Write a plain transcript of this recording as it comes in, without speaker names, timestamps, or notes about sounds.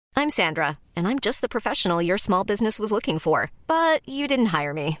I'm Sandra, and I'm just the professional your small business was looking for. But you didn't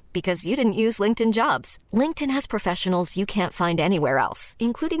hire me because you didn't use LinkedIn Jobs. LinkedIn has professionals you can't find anywhere else,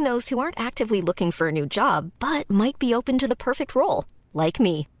 including those who aren't actively looking for a new job, but might be open to the perfect role, like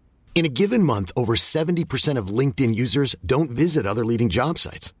me. In a given month, over 70% of LinkedIn users don't visit other leading job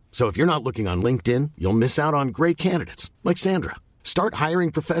sites. So if you're not looking on LinkedIn, you'll miss out on great candidates like Sandra. Start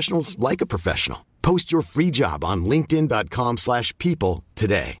hiring professionals like a professional. Post your free job on linkedin.com/people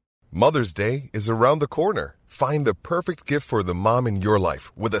today. Mother's Day is around the corner. Find the perfect gift for the mom in your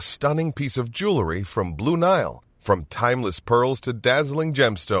life with a stunning piece of jewelry from Blue Nile. From timeless pearls to dazzling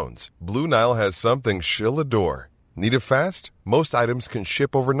gemstones, Blue Nile has something she'll adore. Need it fast? Most items can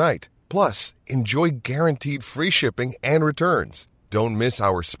ship overnight. Plus, enjoy guaranteed free shipping and returns. Don't miss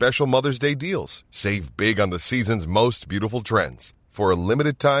our special Mother's Day deals. Save big on the season's most beautiful trends. For a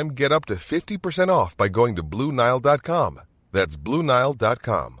limited time, get up to 50% off by going to BlueNile.com. That's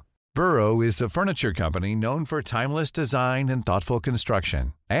BlueNile.com. Burrow is a furniture company known for timeless design and thoughtful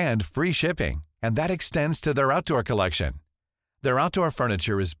construction, and free shipping, and that extends to their outdoor collection. Their outdoor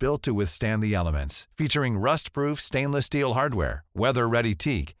furniture is built to withstand the elements, featuring rust-proof stainless steel hardware, weather-ready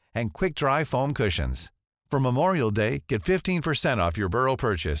teak, and quick-dry foam cushions. For Memorial Day, get 15% off your Burrow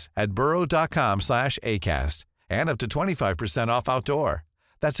purchase at burrow.com/ACAST and up to 25% off outdoor.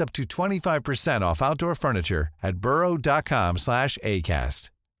 That's up to 25% off outdoor furniture at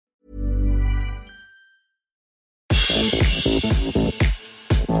burrow.com/ACAST.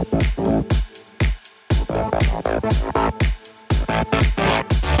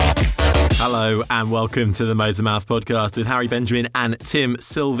 Hello and welcome to the Motormouth podcast with Harry Benjamin and Tim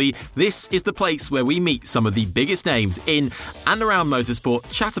Sylvie. This is the place where we meet some of the biggest names in and around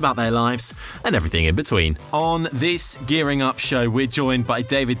motorsport, chat about their lives and everything in between. On this Gearing Up show, we're joined by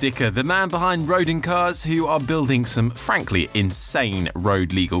David Dicker, the man behind Rodin Cars, who are building some frankly insane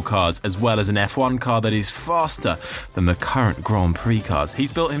road legal cars, as well as an F1 car that is faster than the current Grand Prix cars.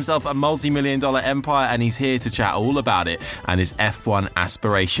 He's built himself a multi-million-dollar empire and he's here to chat all about it and his F1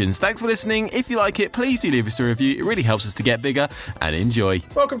 aspirations. Thanks for listening. If you like it, please do leave us a review. It really helps us to get bigger, and enjoy.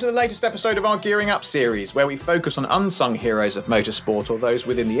 Welcome to the latest episode of our Gearing Up series, where we focus on unsung heroes of motorsport or those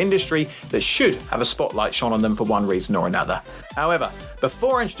within the industry that should have a spotlight shone on them for one reason or another. However,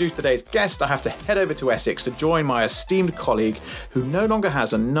 before I introduce today's guest, I have to head over to Essex to join my esteemed colleague who no longer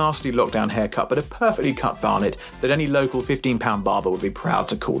has a nasty lockdown haircut but a perfectly cut barnet that any local £15 barber would be proud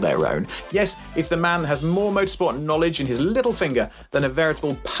to call their own. Yes, it's the man that has more motorsport knowledge in his little finger than a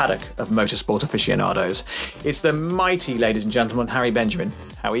veritable paddock of motorsport aficionados. It's the mighty, ladies and gentlemen, Harry Benjamin.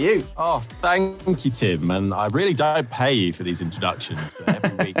 How are you? Oh, thank you, Tim. And I really don't pay you for these introductions, but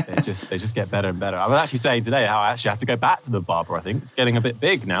every week they just get better and better. I was actually saying today how I actually have to go back to the barber. I think it's getting a bit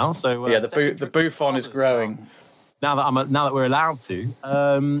big now. So yeah, the bouffon is growing. Now that we're allowed to,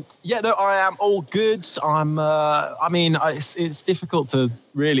 I am all good. It's difficult to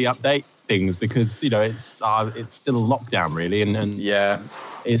really update things because it's still a lockdown really, and yeah.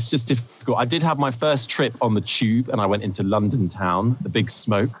 It's just difficult. I did have my first trip on the tube and I went into London town, the big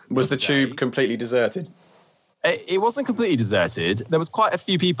smoke. Was the tube completely deserted? It wasn't completely deserted. There was quite a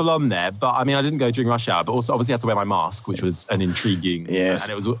few people on there, but I didn't go during rush hour, but also obviously had to wear my mask, which was an intriguing. Yes.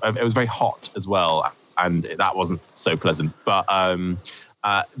 And it was very hot as well, and that wasn't so pleasant. But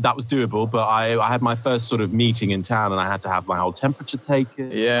that was doable, but I had my first sort of meeting in town and I had to have my whole temperature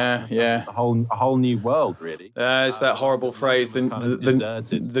taken. Yeah. A whole new world, really. It's that horrible phrase,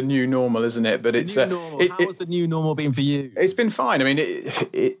 the new normal, isn't it? But it's... How has the new normal been for you? It's been fine.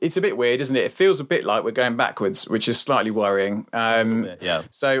 It's a bit weird, isn't it? It feels a bit like we're going backwards, which is slightly worrying. Yeah.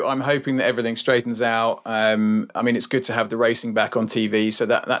 So I'm hoping that everything straightens out. It's good to have the racing back on TV, so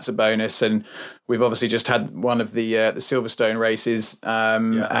that's a bonus. And we've obviously just had one of the Silverstone races.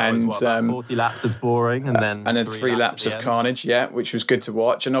 And 40 laps of boring and then 3 laps of carnage, which was good to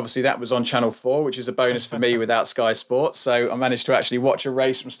watch. And obviously that was on Channel 4, which is a bonus for me without Sky Sports. So I managed to actually watch a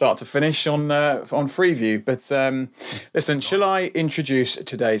race from start to finish on Freeview. But listen, shall I introduce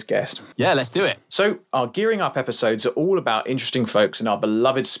today's guest? Yeah, let's do it. So our Gearing Up episodes are all about interesting folks in our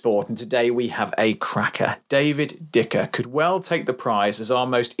beloved sport. And today we have a cracker. David Dicker could well take the prize as our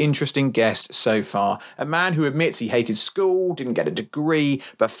most interesting guest so far. A man who admits he hated school, didn't get a degree,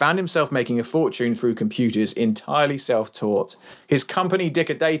 but found himself making a fortune through computers entirely self-taught. His company,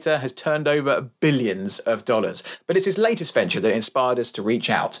 Dicker Data, has turned over billions of dollars, but it's his latest venture that inspired us to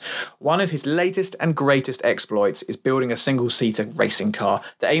reach out. One of his latest and greatest exploits is building a single-seater racing car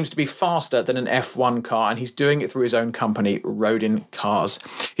that aims to be faster than an F1 car, and he's doing it through his own company, Rodin Cars.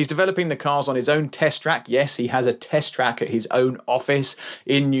 He's developing the cars on his own test track. Yes, he has a test track at his own office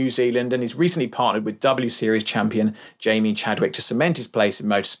in New Zealand, and he's recently recently partnered with W Series champion Jamie Chadwick to cement his place in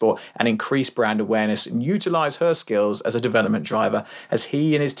motorsport and increase brand awareness and utilise her skills as a development driver as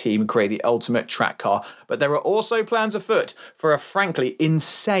he and his team create the ultimate track car. But there are also plans afoot for a frankly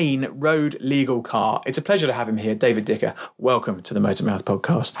insane road legal car. It's a pleasure to have him here. David Dicker, welcome to the Motormouth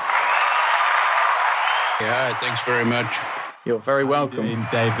podcast. Yeah, thanks very much. You're very welcome. Doing,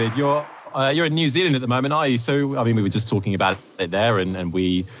 David, you're in New Zealand at the moment, are you? So, I mean, we were just talking about it there and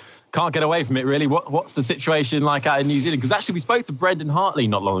we can't get away from it, really. What's the situation like out in New Zealand? Because actually we spoke to Brendan Hartley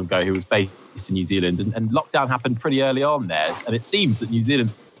not long ago, who was based in New Zealand, and lockdown happened pretty early on there. And it seems that New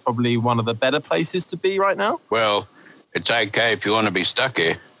Zealand's probably one of the better places to be right now. Well, it's okay if you want to be stuck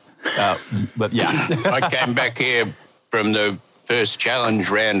here. But yeah. I came back here from the first challenge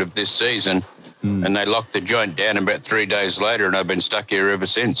round of this season, and they locked the joint down about 3 days later, and I've been stuck here ever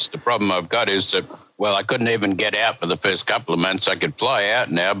since. The problem I've got is that, well, I couldn't even get out for the first couple of months. I could fly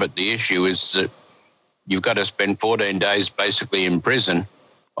out now, but the issue is that you've got to spend 14 days basically in prison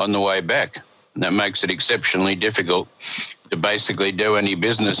on the way back. And that makes it exceptionally difficult to basically do any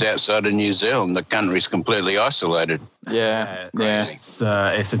business outside of New Zealand. The country's completely isolated. Yeah. It's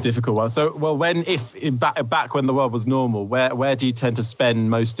a difficult one. So, well, back when the world was normal, where do you tend to spend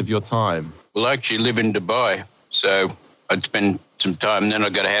most of your time? Well, I actually live in Dubai, so I'd spend some time. Then I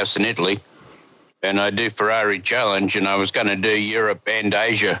got a house in Italy, and I do Ferrari Challenge, and I was going to do Europe and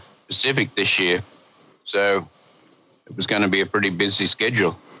Asia Pacific this year. So it was going to be a pretty busy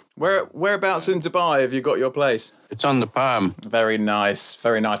schedule. Whereabouts in Dubai have you got your place? It's on the Palm. Very nice,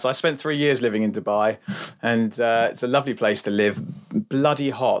 very nice. I spent 3 years living in Dubai, and it's a lovely place to live.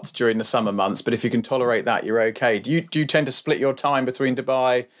 Bloody hot during the summer months, but if you can tolerate that, you're okay. Do you tend to split your time between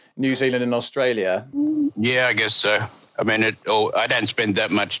Dubai, New Zealand, and Australia? Yeah, I guess so. I mean, I don't spend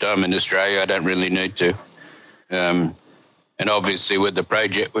that much time in Australia. I don't really need to. And obviously, with the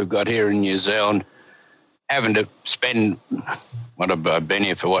project we've got here in New Zealand, having to spend, I've been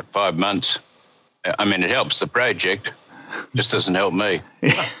here for 5 months. I mean, it helps the project, just doesn't help me.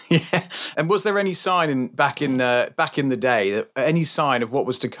 Yeah. And was there any sign back in the day, any sign of what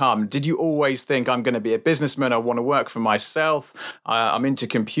was to come? Did you always think, I'm going to be a businessman, I want to work for myself, I'm into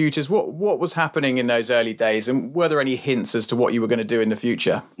computers? What was happening in those early days, and were there any hints as to what you were going to do in the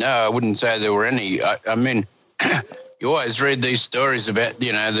future? No, I wouldn't say there were any. I mean, you always read these stories about,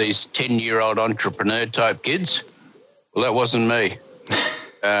 these 10-year-old entrepreneur type kids. Well, that wasn't me.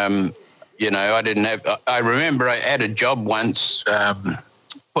 I remember I had a job once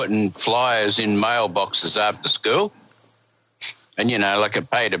putting flyers in mailboxes after school. And, it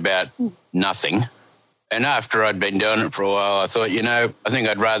paid about nothing. And after I'd been doing it for a while, I thought, I think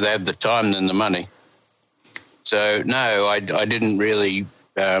I'd rather have the time than the money. So, no, I didn't really,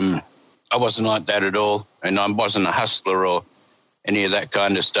 I wasn't like that at all. And I wasn't a hustler or any of that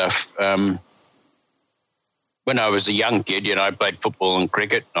kind of stuff. When I was a young kid, I played football and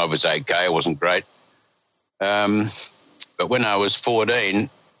cricket. I was okay. I wasn't great. But when I was 14,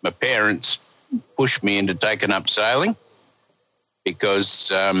 my parents pushed me into taking up sailing because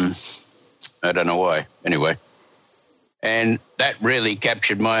I don't know why. Anyway. And that really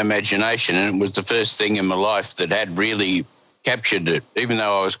captured my imagination. And it was the first thing in my life that had really captured it, even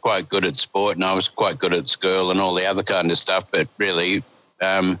though I was quite good at sport and I was quite good at school and all the other kind of stuff. But really,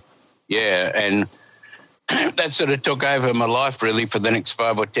 and that sort of took over my life really for the next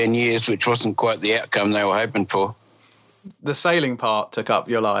 5 or 10 years, which wasn't quite the outcome they were hoping for. The sailing part took up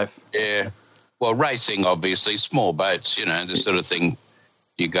your life? Yeah. Well, racing, obviously, small boats, the sort of thing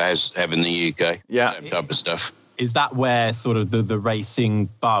you guys have in the UK. Yeah. That type of stuff. Is that where sort of the racing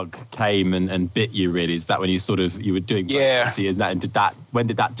bug came and bit you, really? Is that when you were doing when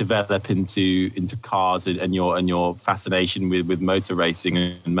did that develop into cars and your fascination with motor racing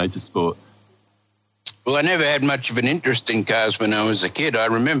and motorsport? Well, I never had much of an interest in cars when I was a kid. I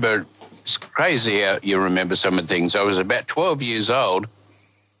remember, it's crazy how you remember some of the things. I was about 12 years old,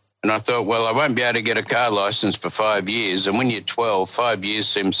 and I thought, well, I won't be able to get a car license for 5 years. And when you're 12, 5 years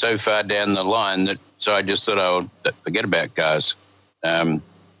seems so far down the line so I just thought I would forget about cars. But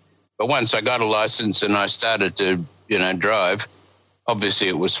once I got a license and I started to, drive, obviously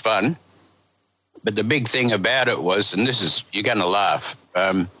it was fun. But the big thing about it was, and you're going to laugh,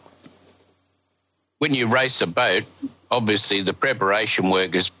 when you race a boat, obviously the preparation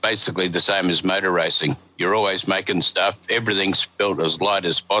work is basically the same as motor racing. You're always making stuff. Everything's built as light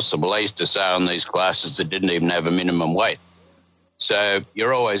as possible. I used to sail on these classes that didn't even have a minimum weight. So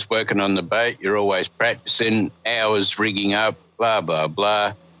you're always working on the boat. You're always practicing, hours rigging up, blah, blah,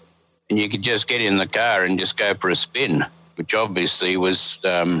 blah. And you could just get in the car and just go for a spin, which obviously was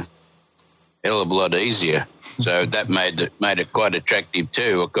a hell of a lot easier. So that made it quite attractive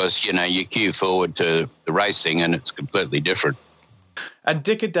too. Of course, you queue forward to the racing and it's completely different. And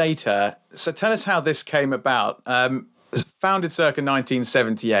Dicker Data, so tell us how this came about. Founded circa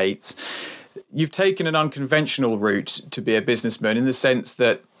 1978, you've taken an unconventional route to be a businessman in the sense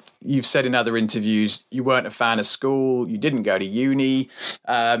that you've said in other interviews you weren't a fan of school, you didn't go to uni,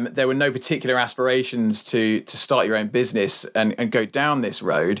 there were no particular aspirations to start your own business and go down this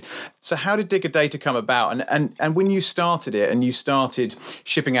road. So how did Dicker Data come about? And when you started it and you started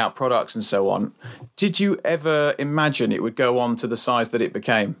shipping out products and so on, did you ever imagine it would go on to the size that it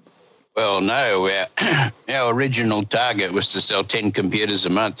became? Well, no. Our original target was to sell 10 computers a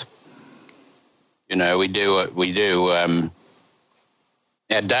month. We do.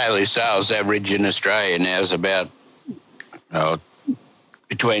 Our daily sales average in Australia now is about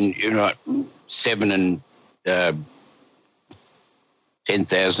between 7 and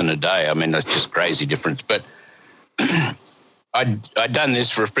 10,000 a day. I mean, that's just crazy difference. But I'd done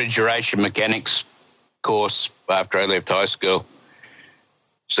this refrigeration mechanics course after I left high school,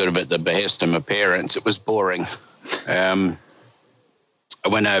 sort of at the behest of my parents. It was boring. I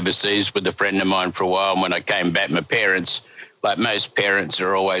went overseas with a friend of mine for a while, and when I came back, my parents, like most parents,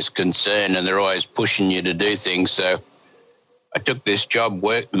 are always concerned and they're always pushing you to do things. So I took this job.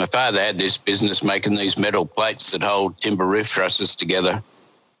 My father had this business making these metal plates that hold timber roof trusses together,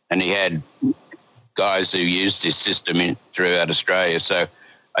 and he had guys who used this system throughout Australia. So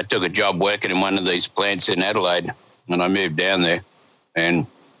I took a job working in one of these plants in Adelaide, and I moved down there, and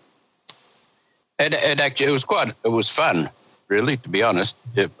it was fun, really, to be honest.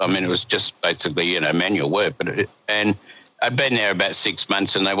 It was just basically manual work, and I'd been there about 6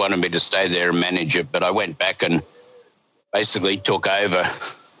 months and they wanted me to stay there and manage it, but I went back and basically took over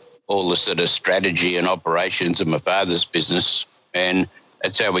all the sort of strategy and operations of my father's business, and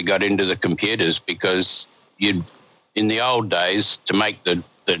that's how we got into the computers, because in the old days, to make the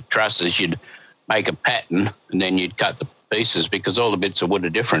trusses, you'd make a pattern and then you'd cut the pieces because all the bits of wood are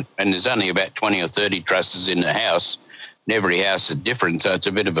different, and there's only about 20 or 30 trusses in the house, and every house is different, so it's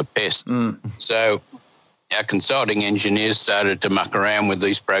a bit of a pest. So our consulting engineers started to muck around with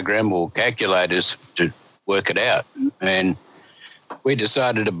these programmable calculators to work it out. And we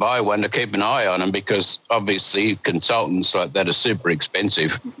decided to buy one to keep an eye on them, because obviously consultants like that are super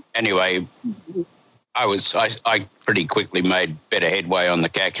expensive. Anyway, I pretty quickly made better headway on the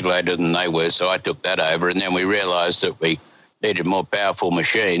calculator than they were, so I took that over. And then we realised that we needed more powerful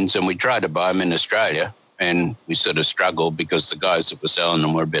machines, and we tried to buy them in Australia, and we sort of struggled because the guys that were selling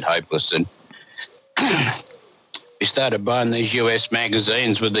them were a bit hopeless. And we started buying these US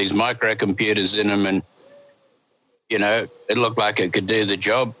magazines with these microcomputers in them, and it looked like it could do the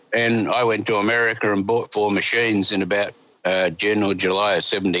job. And I went to America and bought 4 machines in about June or July of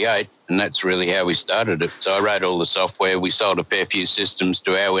 78, and that's really how we started it. So I wrote all the software. We sold a fair few systems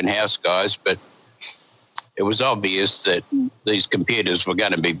to our in-house guys, but it was obvious that these computers were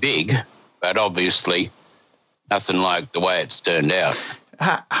going to be big, but obviously nothing like the way it's turned out.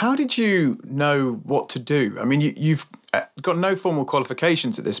 How did you know what to do? I mean, you've got no formal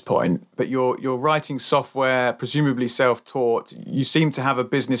qualifications at this point, but you're writing software, presumably self-taught. You seem to have a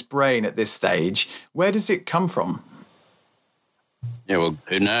business brain at this stage. Where does it come from? Yeah, well,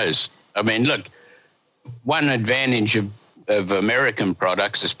 who knows? I mean, look, one advantage of American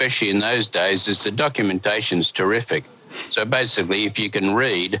products, especially in those days, is the documentation's terrific. So basically, if you can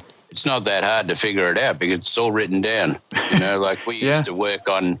read, it's not that hard to figure it out because it's all written down. Like we used to work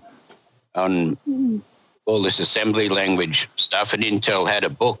on all this assembly language stuff, and Intel had a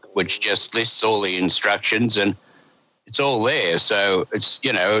book which just lists all the instructions, and it's all there. So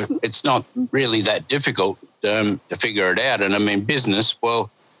it's not really that difficult to figure it out. And I mean, business, well,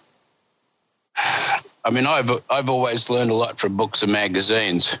 I mean, I've always learned a lot from books and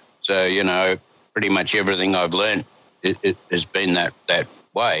magazines. So, pretty much everything I've learned, it has been that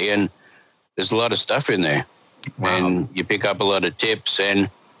way, and there's a lot of stuff in there. Wow. And you pick up a lot of tips, and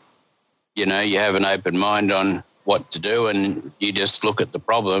you have an open mind on what to do, and you just look at the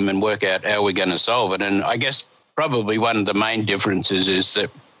problem and work out how we're going to solve it. And I guess probably one of the main differences is that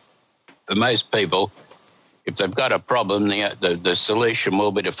for most people, if they've got a problem, the solution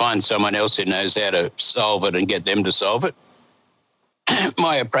will be to find someone else who knows how to solve it and get them to solve it.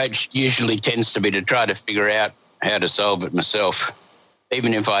 My approach usually tends to be to try to figure out how to solve it myself.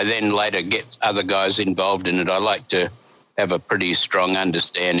 Even if I then later get other guys involved in it, I like to have a pretty strong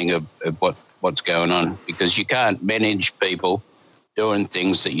understanding of what's going on, because you can't manage people doing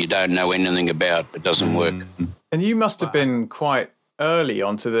things that you don't know anything about. It doesn't work. And you must have been quite early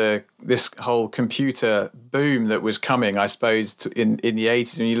onto this whole computer boom that was coming, I suppose, in the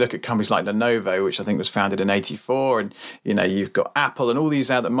 80s. When you look at companies like Lenovo, which I think was founded in 84, and you've got Apple and all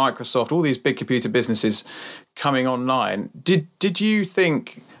these out there, Microsoft, all these big computer businesses coming online. Did you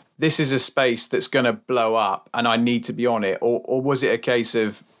think this is a space that's going to blow up and I need to be on it, or was it a case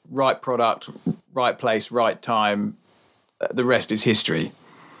of right product, right place, right time? The rest is history.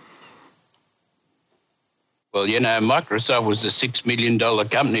 Well, Microsoft was a $6 million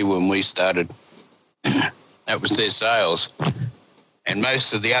company when we started. That was their sales. And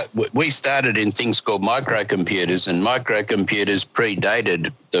most of we started in things called microcomputers, and microcomputers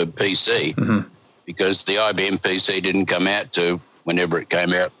predated the PC because the IBM PC didn't come out to whenever it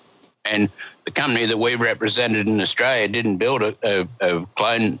came out. And the company that we represented in Australia didn't build a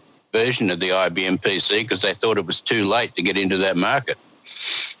clone version of the IBM PC because they thought it was too late to get into that market.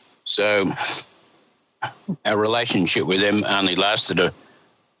 So our relationship with them only lasted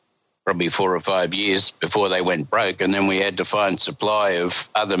probably 4 or 5 years before they went broke, and then we had to find supply of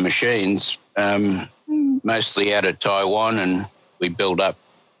other machines, mostly out of Taiwan, and we built up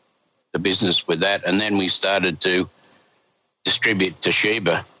the business with that. And then we started to distribute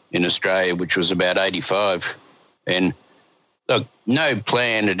Toshiba in Australia, which was about 85. And look, no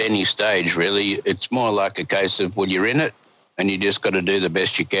plan at any stage, really. It's more like a case of, well, you're in it, and you just got to do the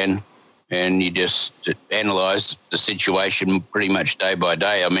best you can. And you just analyse the situation pretty much day by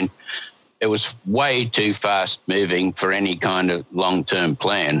day. I mean, it was way too fast moving for any kind of long-term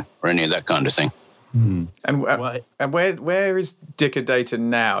plan or any of that kind of thing. Mm. And where is Dicker Data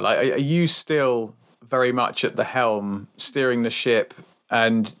now? Like, are you still very much at the helm, steering the ship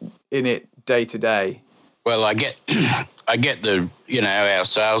and in it day to day? Well, I get the, our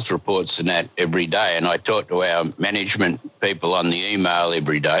sales reports and that every day, and I talk to our management people on the email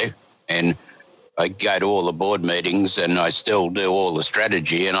every day. And I go to all the board meetings, and I still do all the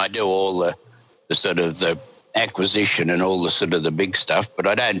strategy, and I do all the sort of the acquisition and all the sort of the big stuff, but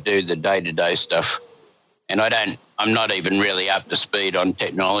I don't do the day-to-day stuff. And I'm not even really up to speed on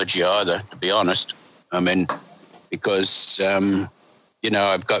technology either, to be honest. I mean, because,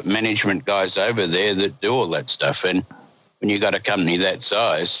 I've got management guys over there that do all that stuff. And when you got a company that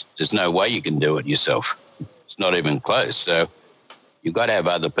size, there's no way you can do it yourself. It's not even close. So you've got to have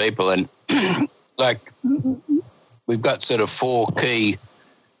other people. And we've got sort of 4 key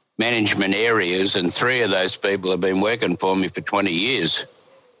management areas, and 3 of those people have been working for me for 20 years.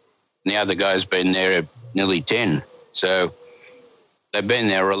 And the other guy's been there nearly 10. So they've been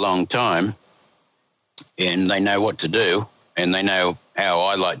there a long time, and they know what to do, and they know how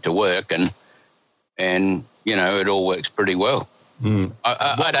I like to work, and it all works pretty well. Mm.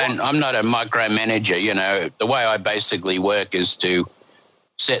 I'm not a micromanager. The way I basically work is to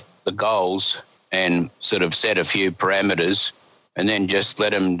set the goals and sort of set a few parameters, and then just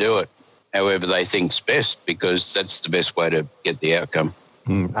let them do it however they think's best, because that's the best way to get the outcome.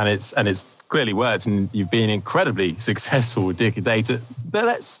 Mm. And it's clearly worked, and you've been incredibly successful with Dicker Data. But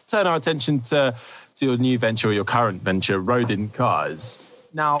let's turn our attention to your new venture, or your current venture, Rodin Cars.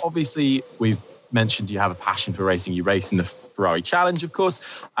 Now, obviously, we've mentioned you have a passion for racing. You race in the Ferrari Challenge, of course,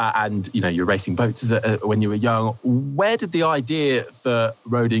 and you're racing boats when you were young. Where did the idea for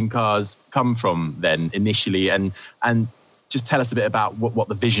Rodin Cars come from then, initially, and just tell us a bit about what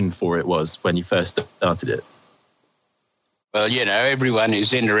the vision for it was when you first started it? Well, everyone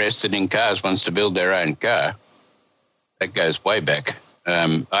who's interested in cars wants to build their own car. That goes way back.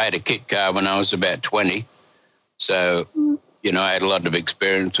 I had a kit car when I was about 20, so I had a lot of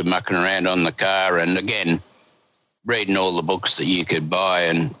experience with mucking around on the car, and again, reading all the books that you could buy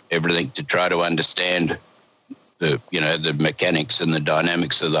and everything to try to understand the mechanics and the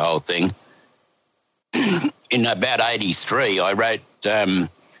dynamics of the whole thing. In about 83, I wrote,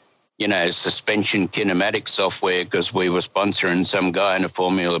 suspension kinematic software, because we were sponsoring some guy in a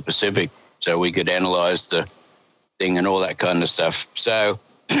Formula Pacific, so we could analyze the thing and all that kind of stuff. So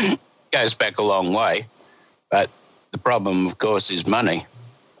it goes back a long way, but the problem, of course, is money.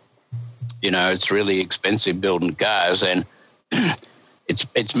 It's really expensive building cars, and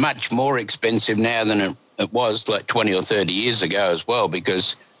it's much more expensive now than it was like 20 or 30 years ago as well,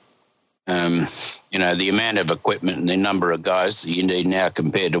 because, the amount of equipment and the number of guys that you need now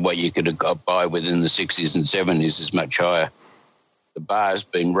compared to what you could have got by within the 60s and 70s is much higher. The bar's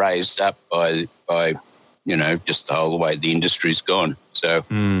been raised up by just the whole way the industry's gone. So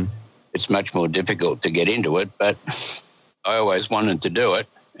it's much more difficult to get into it, but I always wanted to do it.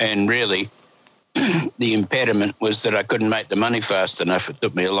 And really, the impediment was that I couldn't make the money fast enough. It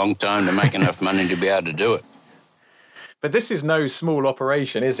took me a long time to make enough money to be able to do it. But this is no small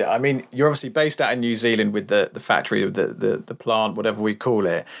operation, is it? I mean, you're obviously based out in New Zealand with the factory, the plant, whatever we call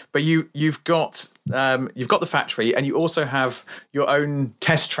it. But you've got the factory, and you also have your own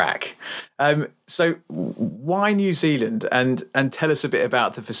test track. So why New Zealand? And tell us a bit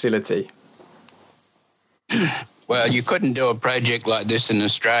about the facility. Well, you couldn't do a project like this in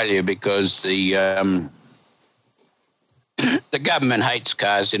Australia because the government hates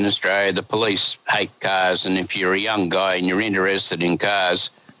cars in Australia. The police hate cars. And if you're a young guy and you're interested in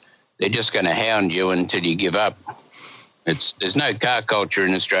cars, they're just going to hound you until you give up. There's no car culture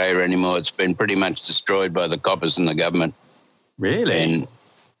in Australia anymore. It's been pretty much destroyed by the coppers and the government. Really? And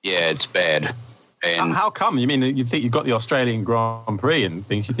yeah, it's bad. And how come? You mean you think you've got the Australian Grand Prix and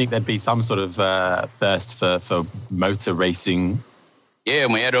things? You think there'd be some sort of thirst for motor racing? Yeah,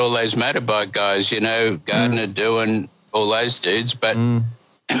 and we had all those motorbike guys, Gardner doing all those dudes. But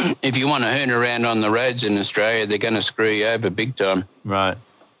if you want to hoon around on the roads in Australia, they're going to screw you over big time. Right.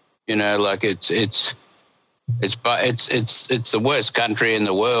 Like it's the worst country in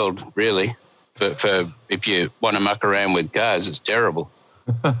the world, really. For if you want to muck around with cars, it's terrible.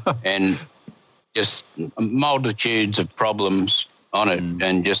 And just multitudes of problems on it,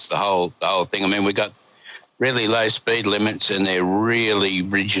 and just the whole thing. I mean, we got really low speed limits, and they're really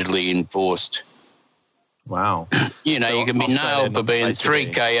rigidly enforced. Wow. You can be nailed for being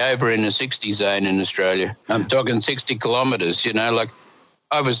 3K over in the 60 zone in Australia. I'm talking 60 kilometres, like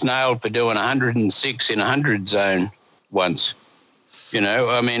I was nailed for doing 106 in 100 zone once.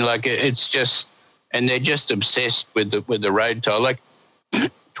 I mean, like it's just, and they're just obsessed with the road toll. Like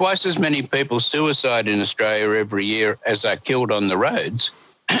twice as many people suicide in Australia every year as are killed on the roads,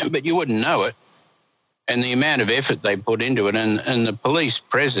 but you wouldn't know it. And the amount of effort they put into it, and the police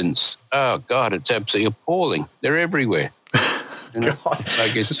presence, oh God, it's absolutely appalling. They're everywhere. God.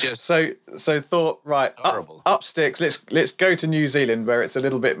 Like it's just so thought, right, horrible. Up sticks. Let's go to New Zealand where it's a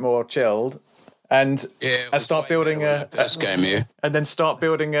little bit more chilled, and start building a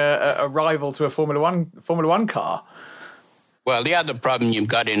rival to a Formula One car. Well, the other problem you've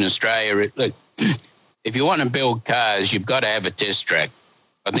got in Australia, look, if you want to build cars, you've got to have a test track.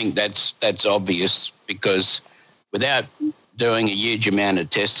 I think that's obvious, because without doing a huge amount of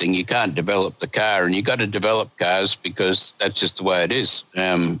testing, you can't develop the car, and you've got to develop cars because that's just the way it is.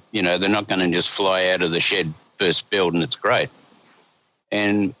 They're not going to just fly out of the shed first build and it's great.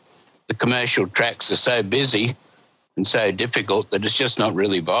 And the commercial tracks are so busy and so difficult that it's just not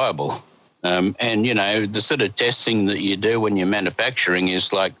really viable. The sort of testing that you do when you're manufacturing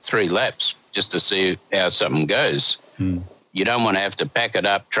is like 3 laps just to see how something goes. You don't want to have to pack it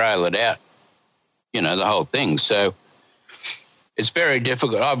up, trail it out, the whole thing. So it's very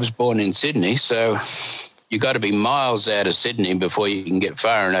difficult. I was born in Sydney, so you got to be miles out of Sydney before you can get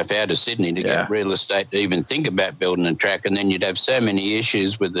far enough out of Sydney to get real estate to even think about building a track. And then you'd have so many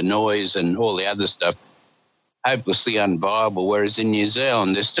issues with the noise and all the other stuff, hopelessly unviable. Whereas in New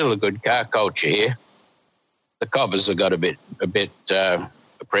Zealand, there's still a good car culture here. The coppers have got a bit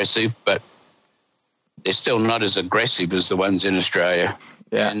oppressive, but they're still not as aggressive as the ones in Australia.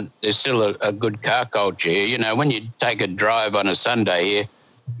 Yeah. And there's still a good car culture here. When you take a drive on a Sunday here,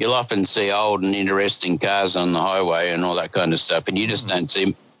 you'll often see old and interesting cars on the highway and all that kind of stuff. And you just don't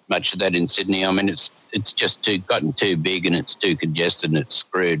see much of that in Sydney. I mean, it's just gotten too big, and it's too congested, and it's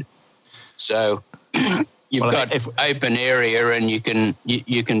screwed. So you've got open area, and you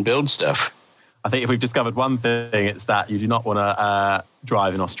can build stuff. I think if we've discovered one thing, it's that you do not want to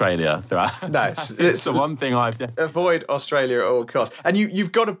drive in Australia. No, it's the one thing I've avoid Australia at all costs. And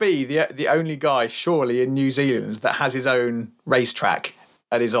you've got to be the only guy, surely, in New Zealand that has his own racetrack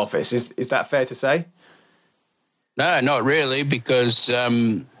at his office. Is that fair to say? No, not really, because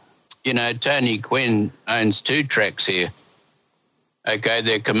Tony Quinn owns 2 tracks here. Okay,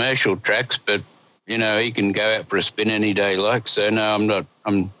 they're commercial tracks, but he can go out for a spin any day, like. So no, I'm not.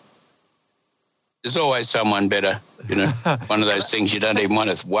 There's always someone better, one of those things you don't even want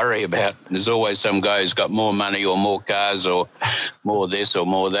to worry about. There's always some guy who's got more money or more cars or more this or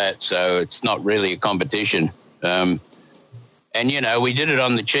more that. So it's not really a competition. And we did it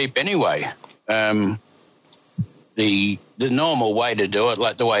on the cheap anyway. The normal way to do it,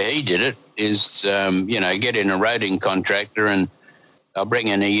 like the way he did it, is, get in a roading contractor, and they'll bring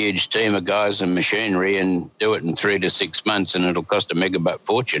in a huge team of guys and machinery and do it in 3 to 6 months, and it'll cost a megabuck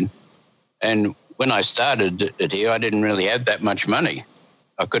fortune. And when I started it here, I didn't really have that much money.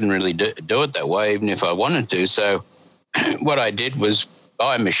 I couldn't really do it that way, even if I wanted to. So what I did was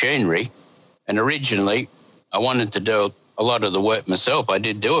buy machinery, and originally I wanted to do a lot of the work myself. I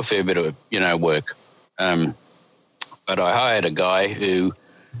did do a fair bit of, work. But I hired a guy who,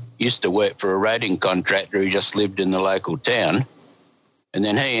 used to work for a Rodin contractor who just lived in the local town. And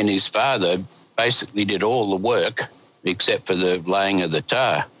then he and his father basically did all the work except for the laying of the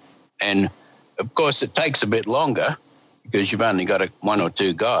tar. And, of course, it takes a bit longer because you've only got one or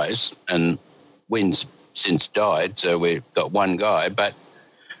two guys, and Wynn's since died, so we've got one guy. But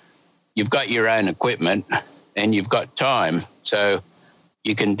you've got your own equipment and you've got time, so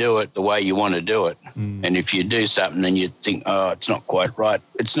you can do it the way you want to do it. And if you do something and you think, oh, it's not quite right,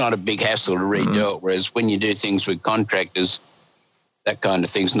 it's not a big hassle to redo it. Whereas when you do things with contractors, that kind of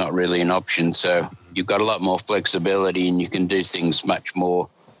thing's not really an option. So you've got a lot more flexibility and you can do things much more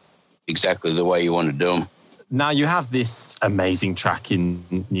exactly the way you want to do them. Now you have this amazing track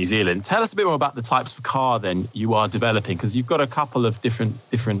in New Zealand. Tell us a bit more about the types of car then you are developing, because you've got a couple of different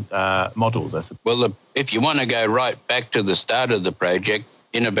models. Well, if you want to go right back to the start of the project,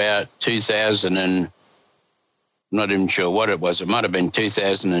 in about 2000 and I'm not even sure what it was. It might have been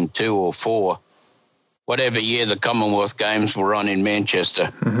 2002 or 4. Whatever year the Commonwealth Games were on in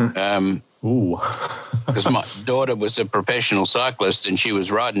Manchester. Because my daughter was a professional cyclist and she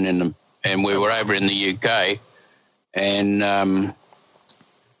was riding in them. And we were over in the UK and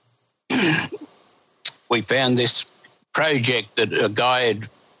we found this project that a guy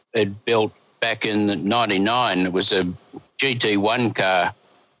had built back in 1999. It was a GT1 car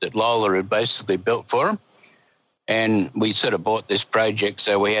that Lola had basically built for him. And we sort of bought this project,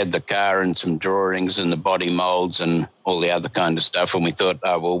 so we had the car and some drawings and the body moulds and all the other kind of stuff. And we thought,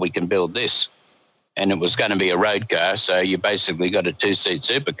 oh, well, we can build this. And it was going to be a road car, so you basically got a 2-seat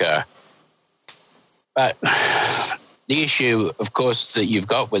supercar. But the issue, of course, that you've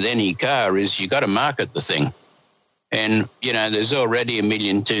got with any car is you got to market the thing. And, you know, there's already 1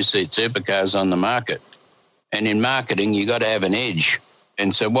 million 2-seat supercars on the market. And in marketing, you got to have an edge.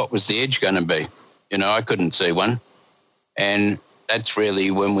 And so what was the edge going to be? You know, I couldn't see one. And that's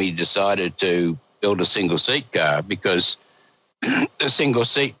really when we decided to build a single-seat car, because the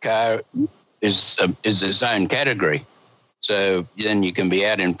single-seat car is its own category. So then you can be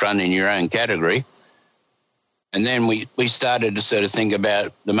out in front in your own category. And then we started to sort of think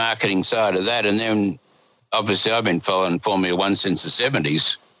about the marketing side of that. And then, obviously, I've been following Formula One since the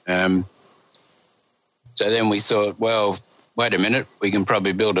 70s. So then we thought, well, wait a minute, we can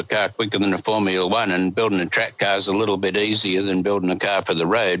probably build a car quicker than a Formula One, and building a track car is a little bit easier than building a car for the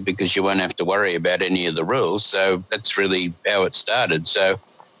road because you won't have to worry about any of the rules. So that's really how it started. So,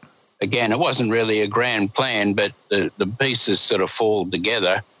 again, it wasn't really a grand plan, but the pieces sort of fall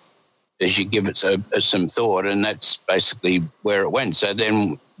together as you give it some thought, and that's basically where it went. So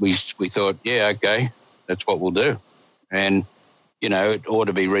then we thought, yeah, okay, that's what we'll do. And, you know, it ought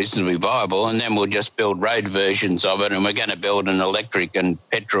to be reasonably viable, and then we'll just build road versions of it, and we're going to build an electric and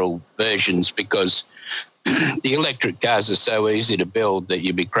petrol versions because the electric cars are so easy to build that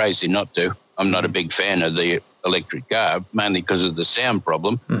you'd be crazy not to. I'm not a big fan of the electric car, mainly because of the sound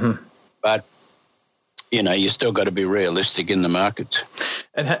problem. But, you know, you still got to be realistic in the market.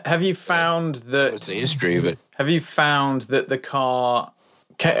 And have you found that... What's the history of it? Have you found that the car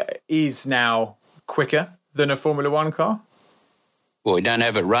is now quicker than a Formula One car? Well, we don't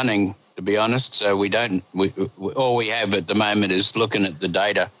have it running, to be honest. So we don't... all we have at the moment is looking at the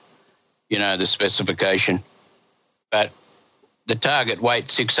data, you know, the specification. But the target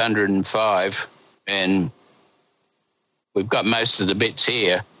weight's 605, and we've got most of the bits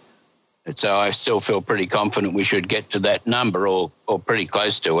here. And so I still feel pretty confident we should get to that number or pretty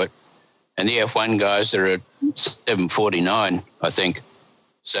close to it. And the F1 guys are at 749, I think.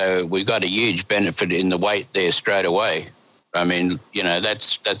 So we've got a huge benefit in the weight there straight away. I mean, you know,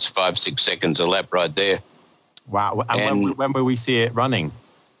 that's 5-6 seconds a lap right there. Wow. And when will we see it running?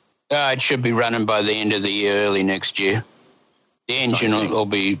 It should be running by the end of the year, early next year. The engine will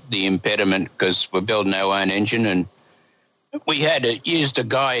be the impediment because we're building our own engine, and we had used a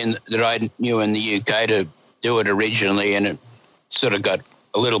guy that I knew in the UK to do it originally, and it sort of got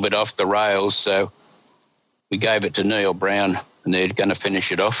a little bit off the rails. So we gave it to Neil Brown, and they're going to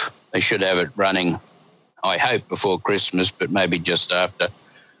finish it off. They should have it running, I hope, before Christmas, but maybe just after.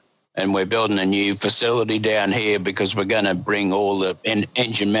 And we're building a new facility down here because we're going to bring all the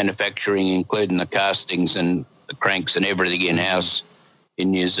engine manufacturing, including the castings and the cranks and everything in-house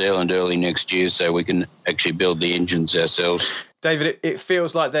in New Zealand early next year, so we can actually build the engines ourselves. David, it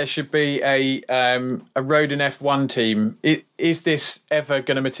feels like there should be a Rodin F1 team. Is this ever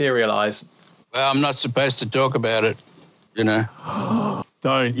going to materialise? Well, I'm not supposed to talk about it, you know.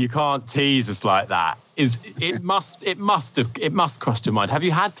 Don't. You can't tease us like that. It must cross your mind. Have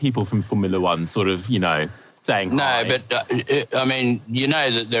you had people from Formula One sort of, you know, saying hi? No, but I mean, you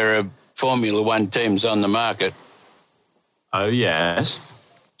know that there are Formula One teams on the market. Oh, yes.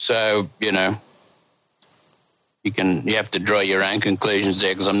 So, you have to draw your own conclusions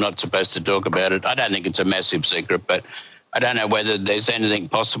there because I'm not supposed to talk about it. I don't think it's a massive secret, but I don't know whether there's anything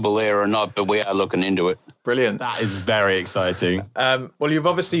possible there or not, but we are looking into it. Brilliant. That is very exciting. Well, you've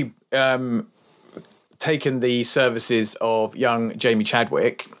obviously taken the services of young Jamie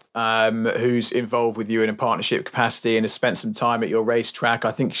Chadwick, who's involved with you in a partnership capacity and has spent some time at your racetrack.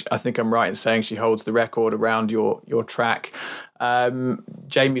 I think I'm right in saying she holds the record around your track.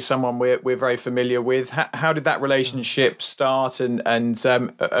 Jamie's someone we're very familiar with. How did that relationship start, and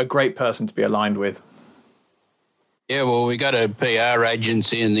a great person to be aligned with? Yeah, well, we got a PR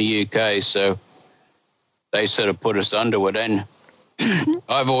agency in the UK, so they sort of put us onto it. And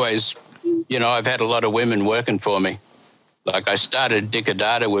I've always, I've had a lot of women working for me. Like I started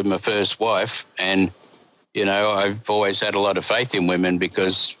Dickadata with my first wife, and, I've always had a lot of faith in women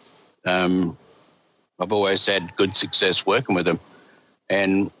because I've always had good success working with them.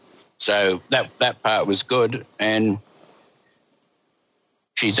 And so that part was good. And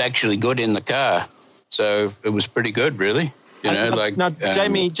she's actually good in the car. So it was pretty good, really. Now,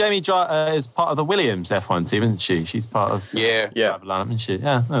 Jamie is part of the Williams F1 team, isn't she? She's part of isn't she?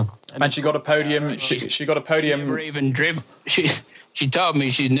 Yeah. Oh. And she got a podium. She got a podium. Never even driven. She told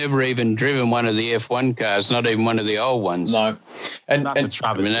me she'd never even driven one of the F1 cars, not even one of the old ones. No, and that's a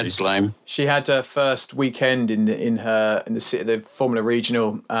travesty. That's lame. She had her first weekend in the Formula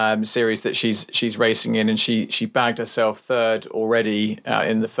Regional series that she's racing in, and she bagged herself third already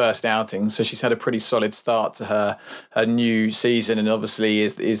in the first outing. So she's had a pretty solid start to her new season, and obviously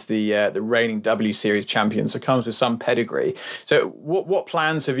is the reigning W Series champion. So comes with some pedigree. So what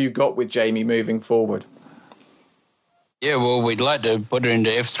plans have you got with Jamie moving forward? Yeah, well, we'd like to put her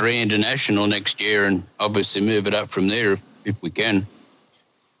into F3 International next year and obviously move it up from there if we can.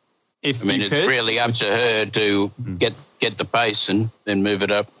 It's really up to her to get the pace and then move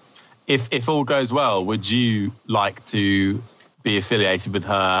it up. If all goes well, would you like to be affiliated with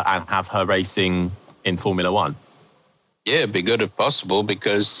her and have her racing in Formula One? Yeah, it'd be good if possible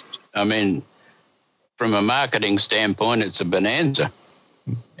because, from a marketing standpoint, it's a bonanza.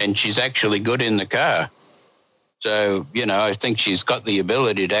 And she's actually good in the car. So, I think she's got the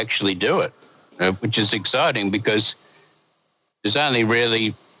ability to actually do it, which is exciting because there's only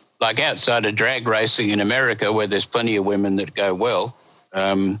really, like outside of drag racing in America where there's plenty of women that go well,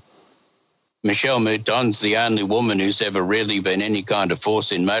 Michelle Mouton's the only woman who's ever really been any kind of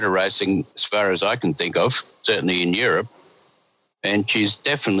force in motor racing as far as I can think of, certainly in Europe. And she's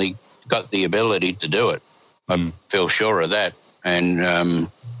definitely got the ability to do it. I feel sure of that. And,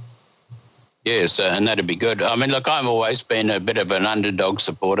 yes, and that'd be good. Look, I've always been a bit of an underdog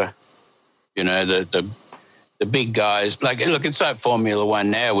supporter. The big guys. Look, it's like Formula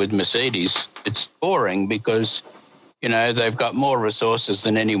One now with Mercedes. It's boring because, they've got more resources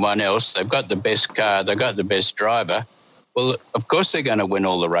than anyone else. They've got the best car. They've got the best driver. Well, of course they're going to win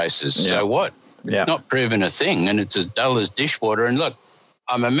all the races. Yeah. So what? Yeah. It's not proving a thing, and it's as dull as dishwater. And look,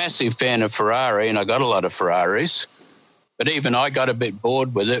 I'm a massive fan of Ferrari, and I got a lot of Ferraris. But even I got a bit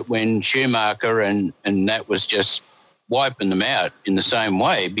bored with it when Schumacher and that was just wiping them out in the same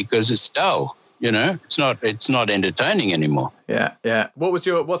way because it's dull. It's not entertaining anymore. Yeah, yeah. What's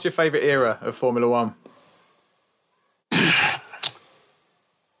your favourite era of Formula One?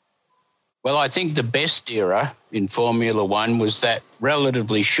 Well, I think the best era in Formula One was that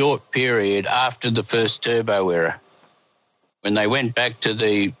relatively short period after the first turbo era, when they went back to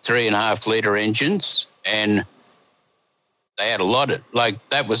the 3.5 litre engines and they had a lot of,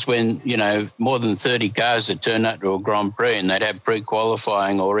 that was when, more than 30 cars had turned up to a Grand Prix and they'd have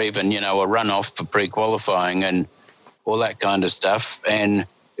pre-qualifying or even, a runoff for pre-qualifying and all that kind of stuff. And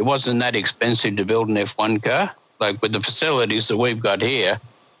it wasn't that expensive to build an F1 car. Like with the facilities that we've got here,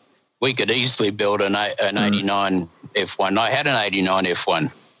 we could easily build an 89 F1. I had an 89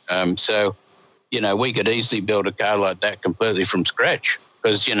 F1. So, we could easily build a car like that completely from scratch.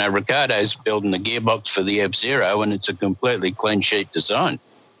 Because, Ricciardo's building the gearbox for the F-Zero and it's a completely clean sheet design.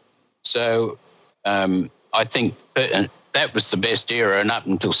 So I think that was the best era, and up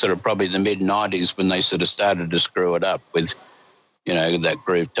until sort of probably the mid-90s when they sort of started to screw it up with, that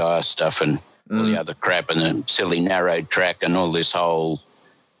groove tyre stuff and all the other crap and the silly narrow track and all this whole,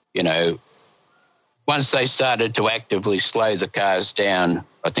 once they started to actively slow the cars down,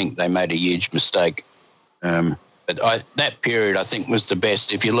 I think they made a huge mistake. But that period, I think, was the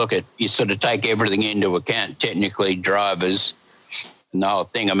best. If you look at, you sort of take everything into account, technically, drivers, and the whole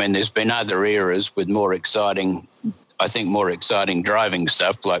thing. There's been other eras with more exciting driving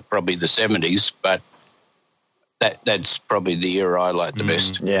stuff, like probably the 70s. But that's probably the era I like the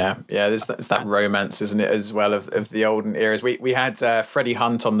best. Yeah. There's that romance, isn't it, as well, of the olden eras. We had Freddie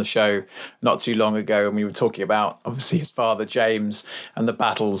Hunt on the show not too long ago, and we were talking about obviously his father James and the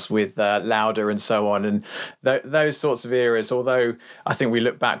battles with Lauder and so on, and those sorts of eras. Although I think we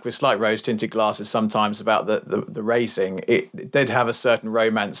look back with slight rose-tinted glasses sometimes about the racing, it did have a certain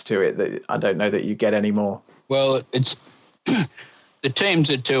romance to it that I don't know that you get anymore. Well, it's the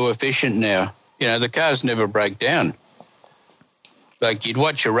teams are too efficient now. You know, the cars never break down. Like, you'd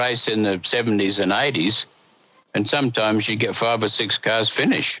watch a race in the 70s and 80s, and sometimes you get 5 or 6 cars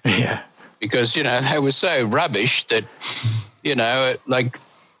finish. Yeah. Because, you know, they were so rubbish that, you know, like,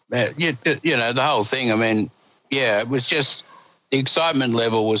 you know, the whole thing, I mean, yeah, it was just, the excitement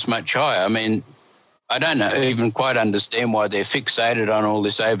level was much higher. I mean, I don't even quite understand why they're fixated on all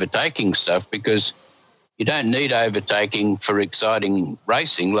this overtaking stuff, because you don't need overtaking for exciting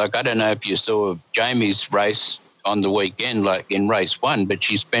racing. Like, I don't know if you saw Jamie's race on the weekend, like in race 1, but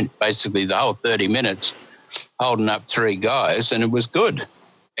she spent basically the whole 30 minutes holding up 3 guys, and it was good.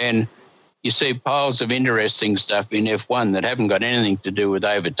 And you see piles of interesting stuff in F1 that haven't got anything to do with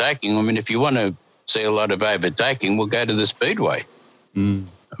overtaking. I mean, if you want to see a lot of overtaking, we'll go to the Speedway. I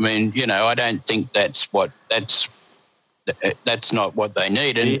mean, you know, I don't think that's not what they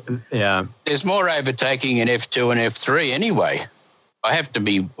need. And there's more overtaking in F2 and F3 anyway. I have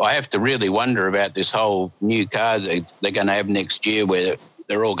to really wonder about this whole new car that they're going to have next year, where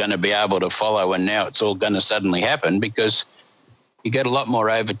they're all going to be able to follow, and now it's all going to suddenly happen, because you get a lot more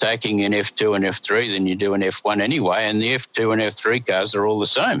overtaking in F2 and F3 than you do in F1 anyway, and the F2 and F3 cars are all the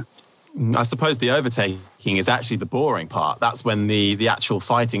same. I suppose the overtaking is actually the boring part. That's when the actual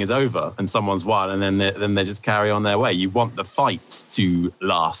fighting is over and someone's won, and then they just carry on their way. You want the fights to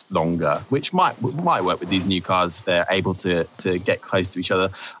last longer, which might work with these new cars if they're able to get close to each other.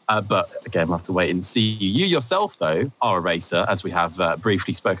 But again, we'll have to wait and see. You yourself, though, are a racer, as we have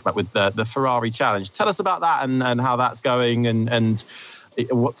briefly spoken about with the Ferrari Challenge. Tell us about that and how that's going, and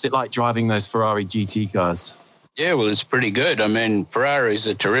what's it like driving those Ferrari GT cars? Yeah, well, it's pretty good. I mean, Ferrari's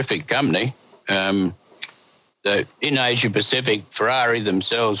a terrific company. In Asia Pacific, Ferrari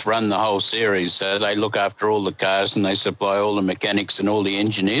themselves run the whole series. So they look after all the cars, and they supply all the mechanics and all the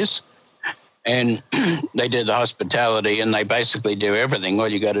engineers. And they do the hospitality, and they basically do everything. All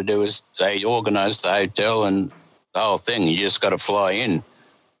you got to do is they organise the hotel and the whole thing. You just got to fly in.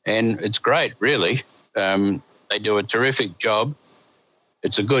 And it's great, really. They do a terrific job.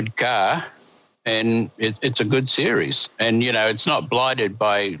 It's a good car. And it's a good series. And, you know, it's not blighted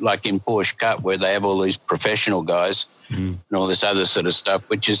by, like in Porsche Cup, where they have all these professional guys and all this other sort of stuff,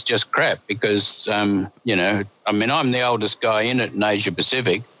 which is just crap because, you know, I mean, I'm the oldest guy in it in Asia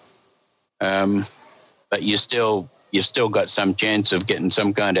Pacific, but you still got some chance of getting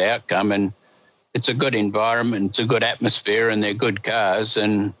some kind of outcome. And it's a good environment, it's a good atmosphere, and they're good cars,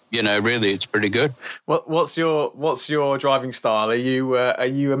 and you know, really, it's pretty good. What's your driving style? Are you a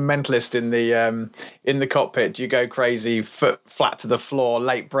mentalist in the cockpit? Do you go crazy, foot flat to the floor,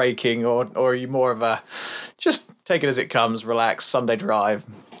 late braking, or are you more of a just take it as it comes, relax, Sunday drive?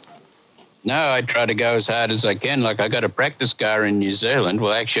 No, I try to go as hard as I can. Like, I got a practice car in New Zealand.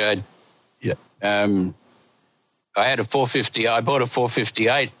 Well, actually, I had a 450. I bought a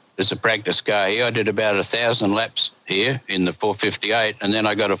 458. As a practice car here. I did about 1,000 laps here in the 458, and then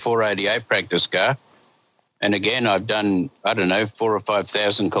I got a 488 practice car. And again, I've done, 4,000 or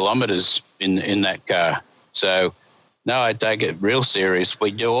 5,000 kilometres in that car. So, no, I take it real serious. We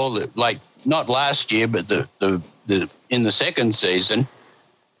do all the, like, not last year, but the in the second season,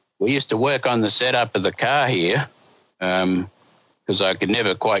 we used to work on the setup of the car here because I could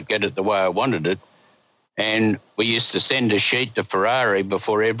never quite get it the way I wanted it. And we used to send a sheet to Ferrari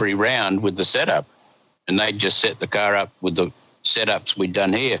before every round with the setup. And they'd just set the car up with the setups we'd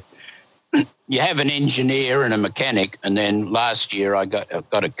done here. You have an engineer and a mechanic. And then last year I got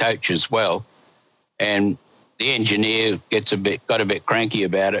a coach as well. And the engineer got a bit cranky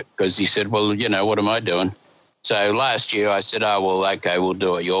about it because he said, well, you know, what am I doing? So last year I said, oh, well, okay, we'll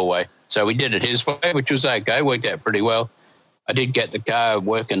do it your way. So we did it his way, which was okay, worked out pretty well. I did get the car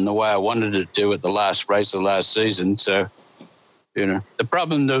working the way I wanted it to at the last race of last season. So, you know, the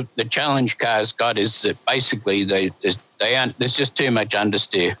problem the challenge cars got is that basically there's just too much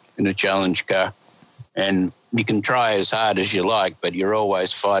understeer in a challenge car. And you can try as hard as you like, but you're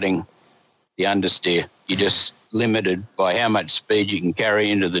always fighting the understeer. You're just limited by how much speed you can carry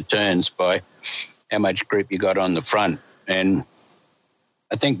into the turns, by how much grip you got on the front. And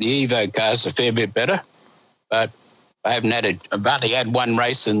I think the Evo car's a fair bit better, but I've only had one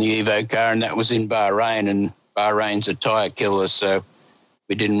race in the Evo car, and that was in Bahrain, and Bahrain's a tyre killer, so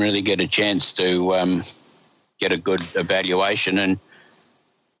we didn't really get a chance to get a good evaluation. And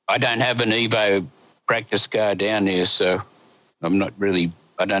I don't have an Evo practice car down here, so I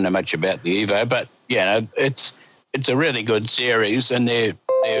don't know much about the Evo, but it's a really good series, and they're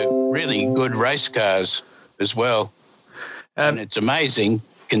really good race cars as well. And it's amazing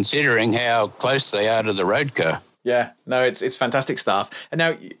considering how close they are to the road car. Yeah, no, it's fantastic stuff. And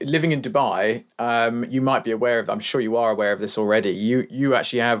now, living in Dubai, you might be aware of, I'm sure you are aware of this already. You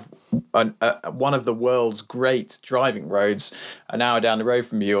actually have one of the world's great driving roads an hour down the road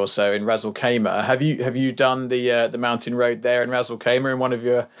from you or so in Ras Al Khaimah. Have you done the mountain road there in Ras Al Khaimah in one of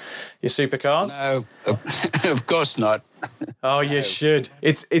your supercars? No, of course not. Oh, you should.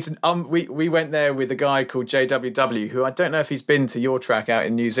 We went there with a guy called JWW, who I don't know if he's been to your track out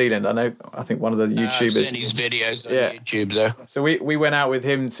in New Zealand. I think one of the YouTubers. I've seen his videos on YouTube though. So we went out with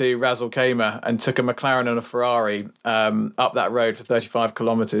him to Ras Al Khaimah and took a McLaren and a Ferrari up that road for 35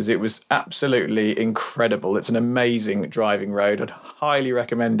 kilometres. It was absolutely incredible. It's an amazing driving road. I'd highly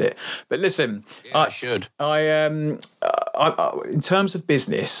recommend it. But listen, I should. In terms of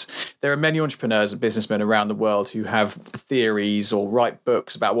business, there are many entrepreneurs and businessmen around the world who have theories or write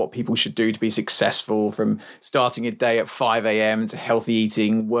books about what people should do to be successful, from starting a day at 5 a.m. to healthy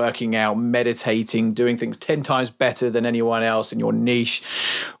eating, working out, meditating, doing things 10 times better than anyone else in your niche.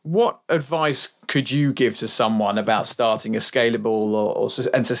 What advice could you give to someone about starting a scalable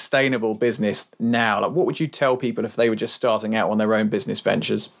and sustainable business now? Like, what would you tell people if they were just starting out on their own business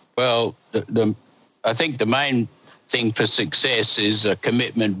ventures? Well, I think the main thing for success is a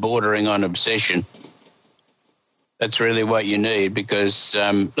commitment bordering on obsession. That's really what you need, because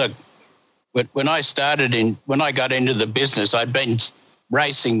look, when I got into the business, I'd been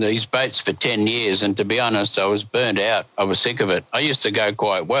racing these boats for 10 years, and to be honest, I was burnt out. I was sick of it. I used to go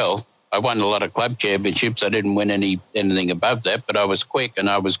quite well. I won a lot of club championships. I didn't win anything above that, but I was quick and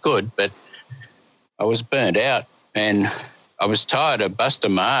I was good. But I was burnt out, and I was tired of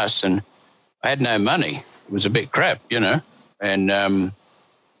busting my ass, and I had no money. It was a bit crap, And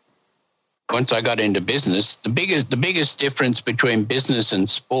once I got into business, the biggest difference between business and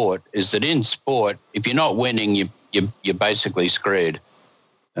sport is that in sport, if you're not winning, you're basically screwed,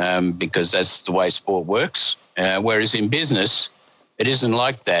 because that's the way sport works. Whereas in business, it isn't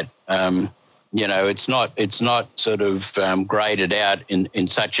like that. It's not sort of graded out in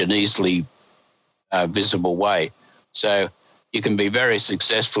such an easily visible way. So you can be very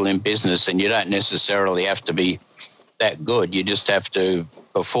successful in business, and you don't necessarily have to be that good. You just have to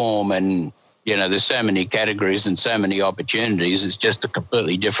perform, and there's so many categories and so many opportunities. It's just a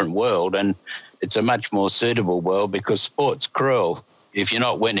completely different world, and it's a much more suitable world, because sport's cruel. If you're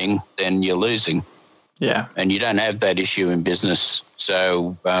not winning, then you're losing. Yeah. And you don't have that issue in business.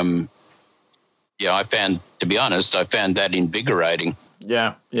 So, I found that invigorating.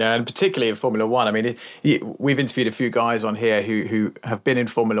 Yeah, and particularly in Formula One. I mean, we've interviewed a few guys on here who have been in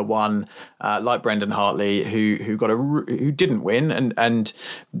Formula One, like Brendan Hartley, who didn't win and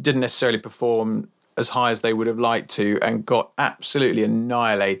didn't necessarily perform as high as they would have liked to, and got absolutely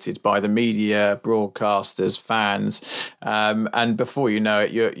annihilated by the media, broadcasters, fans, and before you know it,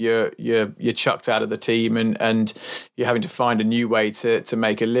 you're chucked out of the team, and you're having to find a new way to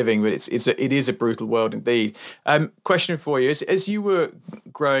make a living. But it is a brutal world indeed. Question for you: as you were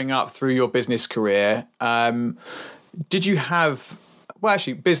growing up through your business career, did you have? Well,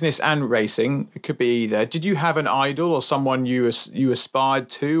 actually, business and racing, it could be either. Did you have an idol or someone you aspired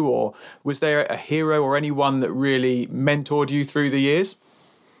to, or was there a hero or anyone that really mentored you through the years?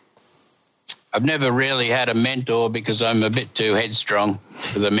 I've never really had a mentor, because I'm a bit too headstrong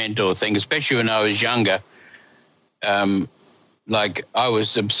for the mentor thing, especially when I was younger. I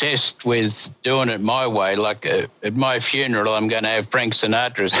was obsessed with doing it my way. Like at my funeral, I'm going to have Frank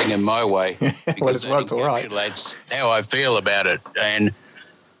Sinatra singing My Way. Well, it's worked all right. Encapsulates how I feel about it. And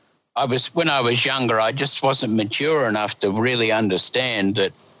when I was younger, I just wasn't mature enough to really understand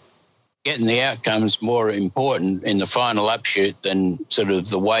that getting the outcome's more important in the final upshoot than sort of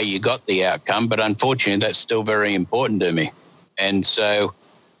the way you got the outcome. But unfortunately, that's still very important to me. And so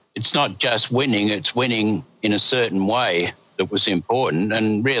it's not just winning, it's winning in a certain way that was important.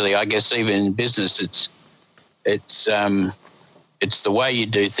 And really, I guess even in business, it's the way you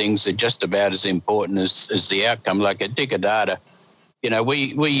do things are just about as important as the outcome. Like at Dicadata,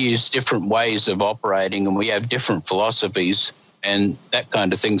 we use different ways of operating, and we have different philosophies, and that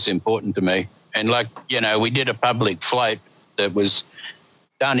kind of thing's important to me. And we did a public float that was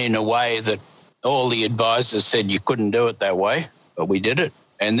done in a way that all the advisors said you couldn't do it that way, but we did it.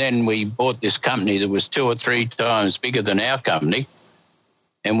 And then we bought this company that was 2 or 3 times bigger than our company,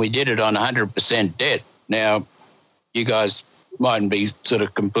 and we did it on 100% debt. Now, you guys mightn't be sort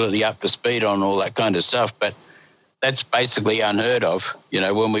of completely up to speed on all that kind of stuff, but that's basically unheard of.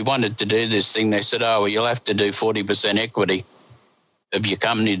 When we wanted to do this thing, they said, oh, well, you'll have to do 40% equity of your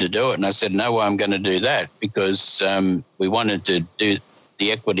company to do it. And I said, no way I'm going to do that, because we wanted to do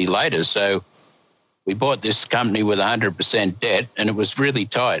the equity later. So we bought this company with 100% debt, and it was really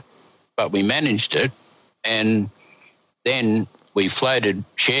tight, but we managed it. And then we floated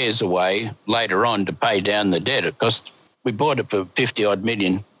shares away later on to pay down the debt. It cost, we bought it for 50 odd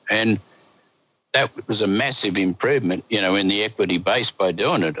million. And that was a massive improvement, in the equity base by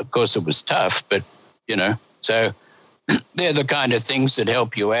doing it. Of course, it was tough, but, so they're the kind of things that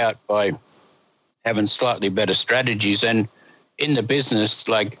help you out by having slightly better strategies. And in the business,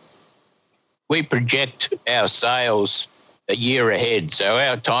 like, we project our sales a year ahead. So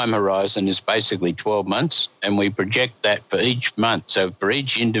our time horizon is basically 12 months, and we project that for each month. So for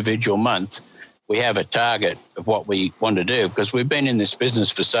each individual month, we have a target of what we want to do, because we've been in this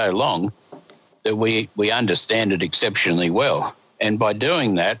business for so long that we understand it exceptionally well. And by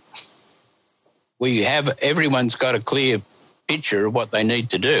doing that, everyone's got a clear picture of what they need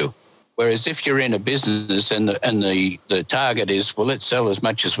to do. Whereas if you're in a business and the target is, well, let's sell as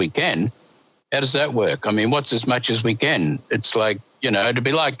much as we can, how does that work? I mean, what's as much as we can? It's like, it'd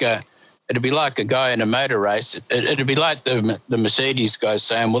be like a guy in a motor race. It'd be like the Mercedes guys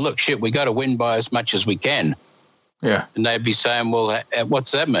saying, well, look, shit, we got to win by as much as we can. Yeah. And they'd be saying, well,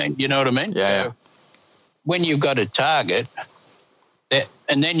 what's that mean? You know what I mean? Yeah. So when you've got a target,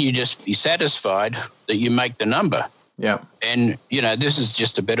 and then you just be satisfied that you make the number. Yeah. And, this is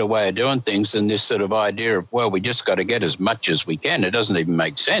just a better way of doing things than this sort of idea of, well, we just got to get as much as we can. It doesn't even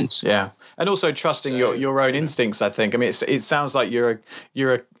make sense. Yeah. And also trusting your own instincts, I think. I mean, it sounds like you're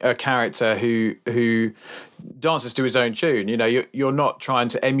a character who dances to his own tune. You're not trying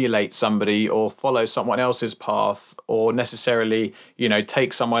to emulate somebody or follow someone else's path or necessarily,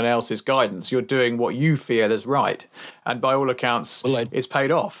 take someone else's guidance. You're doing what you feel is right. And by all accounts, it's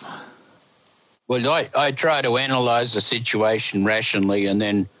paid off. Well, I try to analyze the situation rationally, and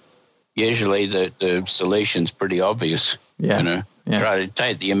then usually the solution's pretty obvious. Yeah. Yeah. Try to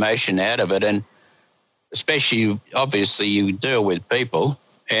take the emotion out of it. And especially, obviously, you deal with people,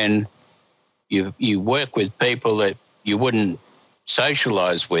 and you work with people that you wouldn't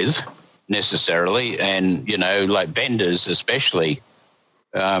socialize with necessarily, and, like vendors especially.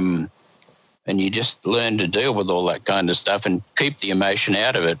 And you just learn to deal with all that kind of stuff and keep the emotion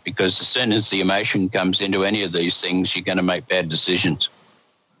out of it, because as soon as the emotion comes into any of these things, you're going to make bad decisions.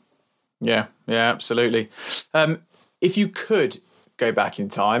 Yeah, absolutely. If you could go back in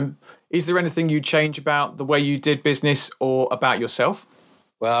time, is there anything you'd change about the way you did business or about yourself?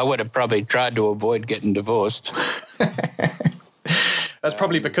 Well, I would have probably tried to avoid getting divorced. That's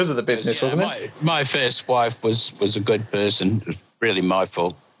probably because of the business, wasn't it? My first wife was a good person. It was really my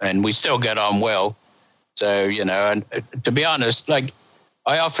fault. And we still get on well. So, and to be honest, like,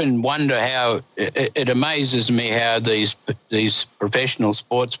 I often wonder how it amazes me how these professional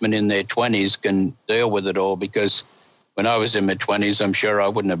sportsmen in their 20s can deal with it all, because when I was in my 20s, I'm sure I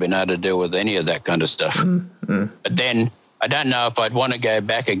wouldn't have been able to deal with any of that kind of stuff. Mm-hmm. But then I don't know if I'd want to go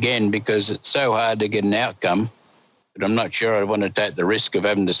back again, because it's so hard to get an outcome. But I'm not sure I'd want to take the risk of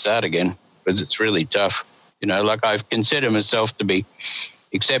having to start again, because it's really tough. Like, I consider myself to be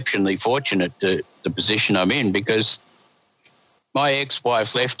exceptionally fortunate to the position I'm in, because my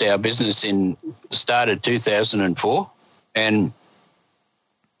ex-wife left our business in the start of 2004, and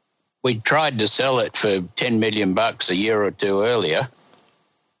we tried to sell it for $10 million a year or two earlier.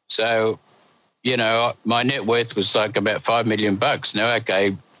 So, my net worth was like about $5 million. Now,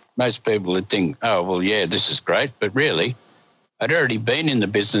 okay, most people would think, oh, well, yeah, this is great. But really, I'd already been in the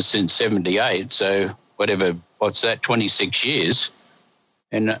business since 78. So what's that, 26 years?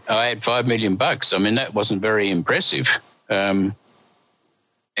 And I had $5 million. I mean, that wasn't very impressive. And,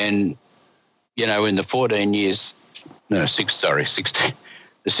 in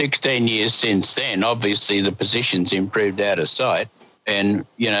the 16 years since then, obviously the position's improved out of sight. And,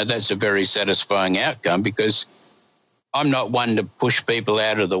 that's a very satisfying outcome, because I'm not one to push people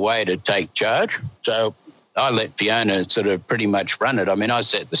out of the way to take charge. So I let Fiona sort of pretty much run it. I mean, I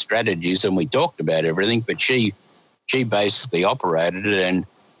set the strategies and we talked about everything, but she basically operated it. And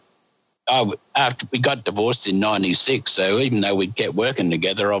after we got divorced in 96, so even though we kept working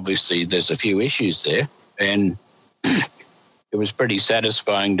together, obviously there's a few issues there. And it was pretty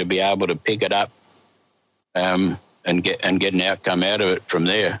satisfying to be able to pick it up and get an outcome out of it from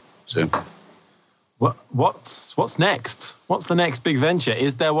there. So, what's next? What's the next big venture?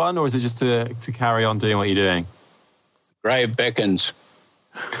 Is there one, or is it just to carry on doing what you're doing? Grave beckons.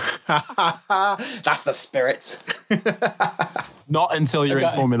 That's the spirit. Not until you're in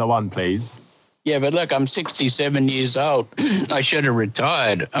Formula One, please. Yeah, but look, I'm 67 years old. I should have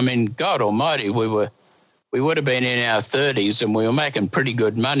retired. I mean, God almighty, we would have been in our 30s and we were making pretty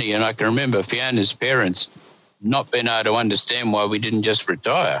good money. And I can remember Fiona's parents not being able to understand why we didn't just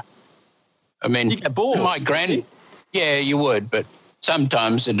retire. I mean, you get bored. Yeah, you would, but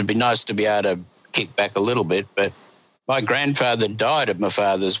sometimes it'd be nice to be able to kick back a little bit. But my grandfather died of my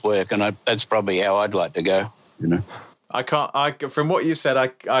father's work, and that's probably how I'd like to go, you know. From what you said,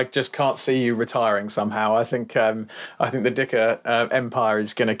 I just can't see you retiring somehow. I think the Dicker empire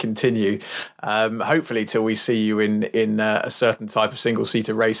is going to continue, hopefully till we see you in a certain type of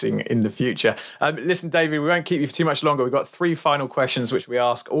single-seater racing in the future. Listen, David, we won't keep you for too much longer. We've got 3 final questions which we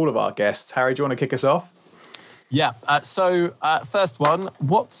ask all of our guests. Harry, do you want to kick us off? Yeah. So first one,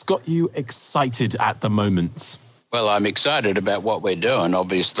 what's got you excited at the moment? Well, I'm excited about what we're doing,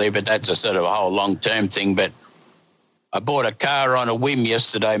 obviously, but that's a sort of a whole long-term thing. But I bought a car on a whim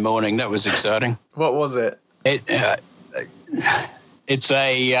yesterday morning. That was exciting. What was it? It's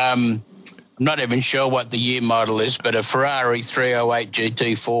a, I'm not even sure what the year model is, but a Ferrari 308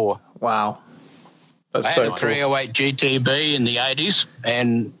 GT4. Wow. That's I had a 308 GTB in the 80s,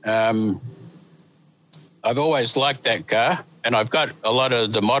 and I've always liked that car. And I've got a lot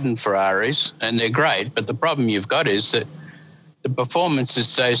of the modern Ferraris, and they're great. But the problem you've got is that the performance is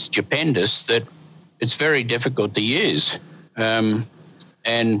so stupendous that it's very difficult to use. And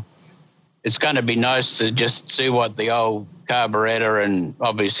it's going to be nice to just see what the old carburetor, and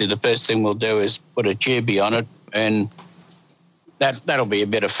obviously the first thing we'll do is put a tubey on it, and that'll be a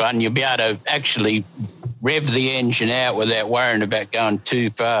bit of fun. You'll be able to actually rev the engine out without worrying about going too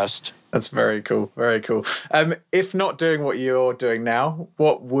fast. That's very cool. Very cool. If not doing what you're doing now,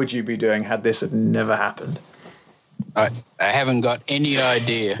 what would you be doing had this had never happened? I haven't got any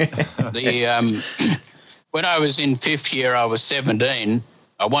idea. When I was in 5th year, I was 17.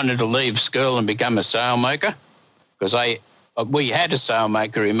 I wanted to leave school and become a sailmaker because we had a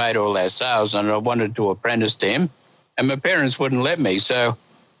sailmaker who made all our sails, and I wanted to apprentice to him, and my parents wouldn't let me. So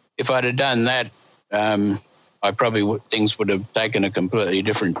if I'd have done that, I probably things would have taken a completely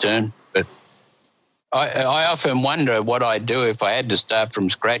different turn. But I often wonder what I'd do if I had to start from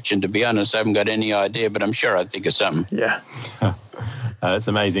scratch, and to be honest, I haven't got any idea, but I'm sure I'd think of something. Yeah. It's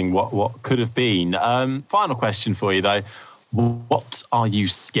amazing what could have been. Final question for you, though. What are you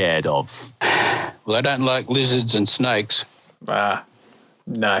scared of? Well, I don't like lizards and snakes. No.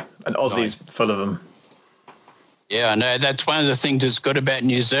 And Aussie's full of them. Yeah, I know. That's one of the things that's good about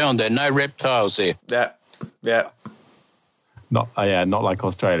New Zealand. There are no reptiles here. Yeah. Not like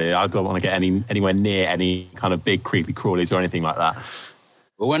Australia. I don't want to get anywhere near any kind of big creepy crawlies or anything like that.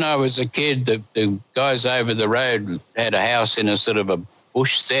 Well, when I was a kid, the guys over the road had a house in a sort of a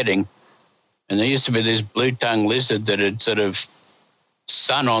bush setting, and there used to be this blue-tongued lizard that had sort of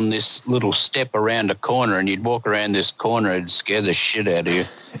sun on this little step around a corner, and you'd walk around this corner, it'd scare the shit out of you.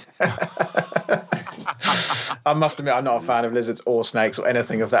 I must admit, I'm not a fan of lizards or snakes or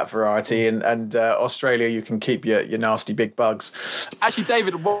anything of that variety. And Australia, you can keep your nasty big bugs. Actually,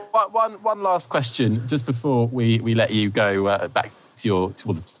 David, one last question just before we let you go back to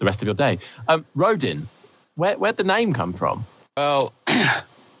the rest of your day. Rodin, where'd the name come from? Well,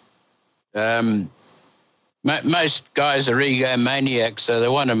 most guys are egomaniacs, so they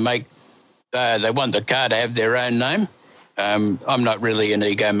want to they want the car to have their own name. I'm not really an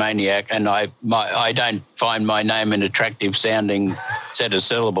egomaniac, and I don't find my name an attractive sounding set of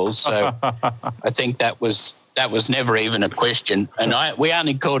syllables. So I think that was never even a question. And we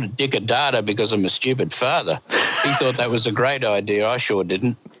only called it Dicker Data because I'm a stupid father. He thought that was a great idea. I sure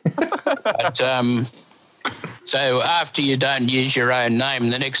didn't. But, so after you don't use your own name,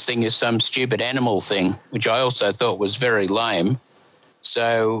 the next thing is some stupid animal thing, which I also thought was very lame.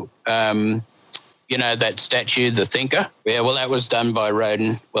 So, that statue, the Thinker. Yeah, well, that was done by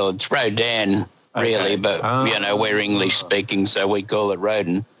Rodin. Well, it's Rodin, really, but, we're English speaking, so we call it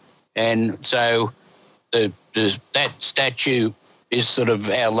Rodin. And so that statue is sort of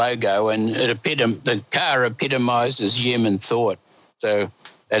our logo, and the car epitomizes human thought. So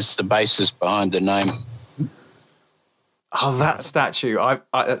that's the basis behind the name. Oh, that statue!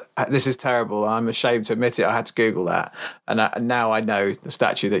 This is terrible. I'm ashamed to admit it. I had to Google that, and now I know the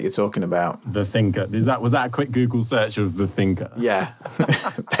statue that you're talking about. The Thinker. Was that a quick Google search of the Thinker? Yeah,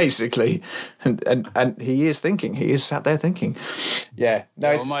 basically, and he is thinking. He is sat there thinking. Yeah.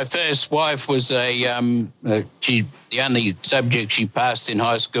 No. Well, my first wife was the only subject she passed in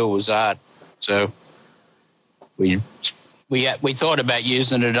high school was art. So we thought about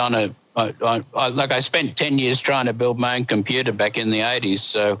using it on a. I spent 10 years trying to build my own computer back in the 80s,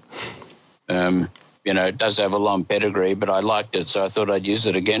 so it does have a long pedigree, but I liked it, so I thought I'd use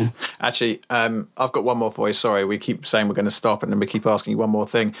it again. Actually, I've got one more for you. Sorry, we keep saying we're going to stop, and then we keep asking you one more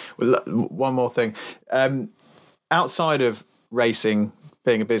thing. One more thing. Outside of racing,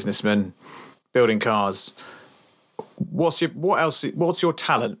 being a businessman, building cars, what's your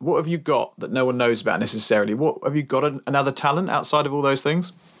talent? What have you got that no one knows about necessarily? What have you got another talent outside of all those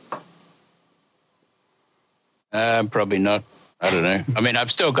things? Probably not. I don't know. I mean,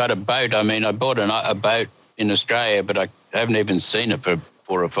 I've still got a boat. I mean, I bought a boat in Australia, but I haven't even seen it for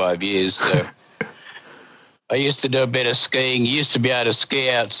 4 or 5 years. So I used to do a bit of skiing. Used to be able to ski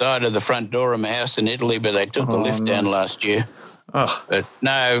outside of the front door of my house in Italy, but they took the lift down last year. Oh. But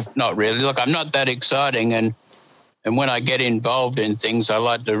no, not really. Look, I'm not that exciting, and when I get involved in things, I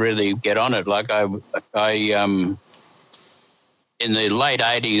like to really get on it. Like I in the late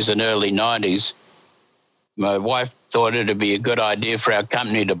 80s and early 90s, my wife thought it'd be a good idea for our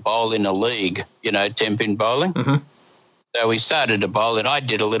company to bowl in a league, 10-pin bowling. Mm-hmm. So we started to bowl it. I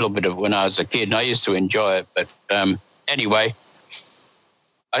did a little bit of it when I was a kid, and I used to enjoy it. But anyway,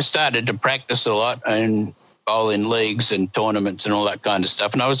 I started to practice a lot and bowl in leagues and tournaments and all that kind of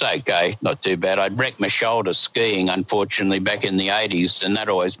stuff, and I was okay, not too bad. I'd wrecked my shoulder skiing, unfortunately, back in the 80s, and that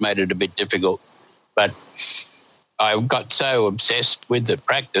always made it a bit difficult. But I got so obsessed with the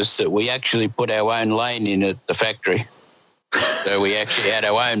practice that we actually put our own lane in at the factory. So we actually had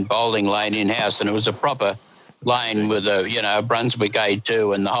our own bowling lane in-house, and it was a proper lane with a Brunswick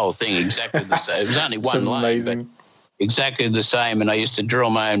A2 and the whole thing exactly the same. It was only one lane, but exactly the same. And I used to drill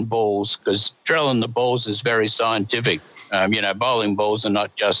my own balls, because drilling the balls is very scientific. Bowling balls are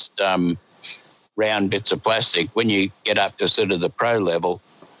not just round bits of plastic. When you get up to sort of the pro level,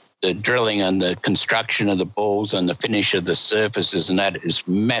 the drilling and the construction of the balls and the finish of the surfaces and that is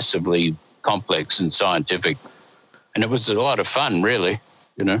massively complex and scientific. And it was a lot of fun, really,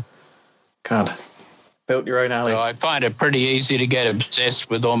 God, built your own alley. So I find it pretty easy to get obsessed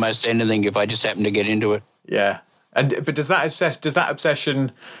with almost anything if I just happen to get into it. Yeah. But does that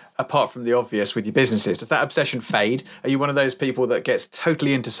obsession, apart from the obvious with your businesses, does that obsession fade? Are you one of those people that gets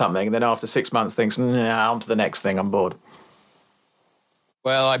totally into something and then after 6 months thinks, on to the next thing, I'm bored?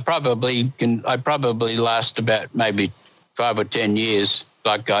 Well, I probably last about maybe 5 or 10 years.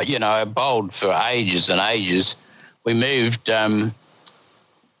 Like, I bowled for ages and ages. We moved, I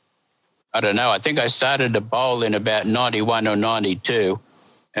don't know, I think I started to bowl in about 91 or 92.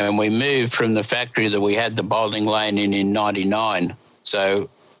 And we moved from the factory that we had the bowling lane in 99. So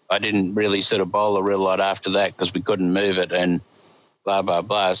I didn't really sort of bowl a real lot after that because we couldn't move it and blah, blah,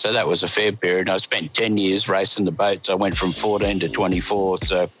 blah. So that was a fair period. I spent 10 years racing the boats. I went from 14 to 24.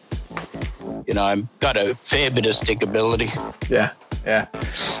 So, I've got a fair bit of stickability. Yeah.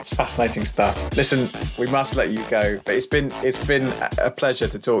 It's fascinating stuff. Listen, we must let you go, but it's been a pleasure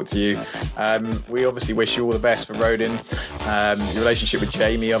to talk to you. We obviously wish you all the best for Rodin. Your relationship with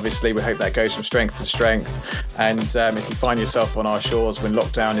Jamie, obviously, we hope that goes from strength to strength. And if you find yourself on our shores when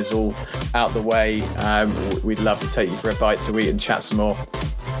lockdown is all out the way, we'd love to take you for a bite to eat and chat some more.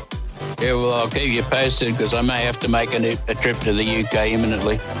 Yeah, well, I'll keep you posted because I may have to make a trip to the UK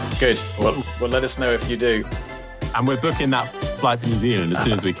imminently. Good. Well, let us know if you do. And we're booking that flight to New Zealand as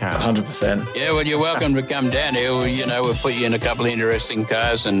soon as we can. 100%. Yeah, well, you're welcome to come down here. We'll put you in a couple of interesting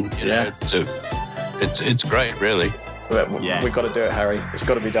cars and, it's great, really. Yes. We've got to do it, Harry. It's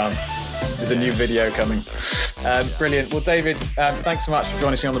got to be done. There's a new video coming. Brilliant. Well, David, thanks so much for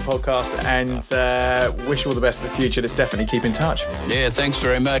joining us on the podcast, and wish you all the best in the future. Let's definitely keep in touch. Yeah, thanks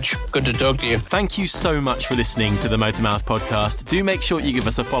very much. Good to talk to you. Thank you so much for listening to the Motormouth podcast. Do make sure you give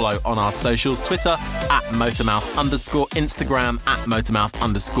us a follow on our socials, Twitter @Motormouth_, Instagram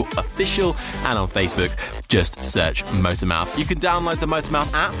 @Motormouth_official, and on Facebook, just search Motormouth. You can download the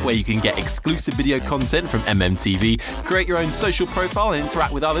Motormouth app where you can get exclusive video content from MMTV, create your own social profile and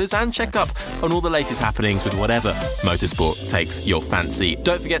interact with others, and check up on all the latest happenings with whatever motorsport takes your fancy.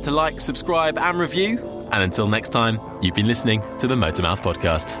 Don't forget to like, subscribe and review. And until next time, you've been listening to the Motormouth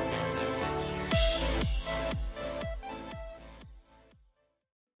podcast.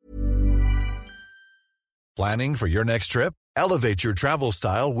 Planning for your next trip? Elevate your travel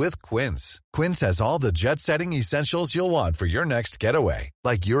style with Quince. Quince has all the jet-setting essentials you'll want for your next getaway,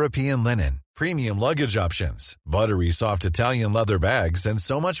 like European linen, premium luggage options, buttery soft Italian leather bags, and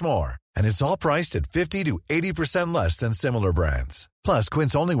so much more. And it's all priced at 50 to 80% less than similar brands. Plus,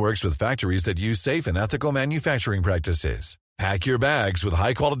 Quince only works with factories that use safe and ethical manufacturing practices. Pack your bags with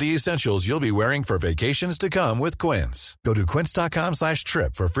high-quality essentials you'll be wearing for vacations to come with Quince. Go to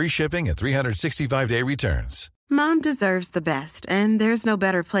quince.com/trip for free shipping and 365-day returns. Mom deserves the best, and there's no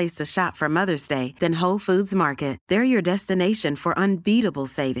better place to shop for Mother's Day than Whole Foods Market. They're your destination for unbeatable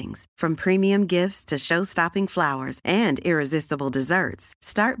savings, from premium gifts to show-stopping flowers and irresistible desserts.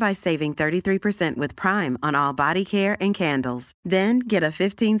 Start by saving 33% with Prime on all body care and candles. Then get a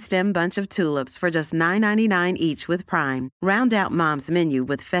 15-stem bunch of tulips for just $9.99 each with Prime. Round out Mom's menu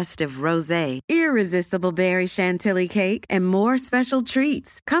with festive rosé, irresistible berry chantilly cake, and more special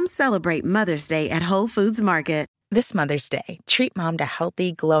treats. Come celebrate Mother's Day at Whole Foods Market. This Mother's Day, treat Mom to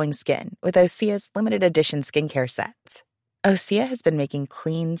healthy, glowing skin with Osea's limited edition skincare sets. Osea has been making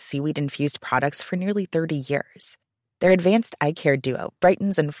clean, seaweed-infused products for nearly 30 years. Their advanced eye care duo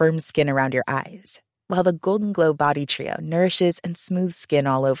brightens and firms skin around your eyes, while the Golden Glow Body Trio nourishes and smooths skin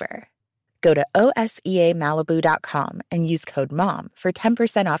all over. Go to OSEAMalibu.com and use code MOM for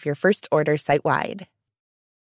 10% off your first order site-wide.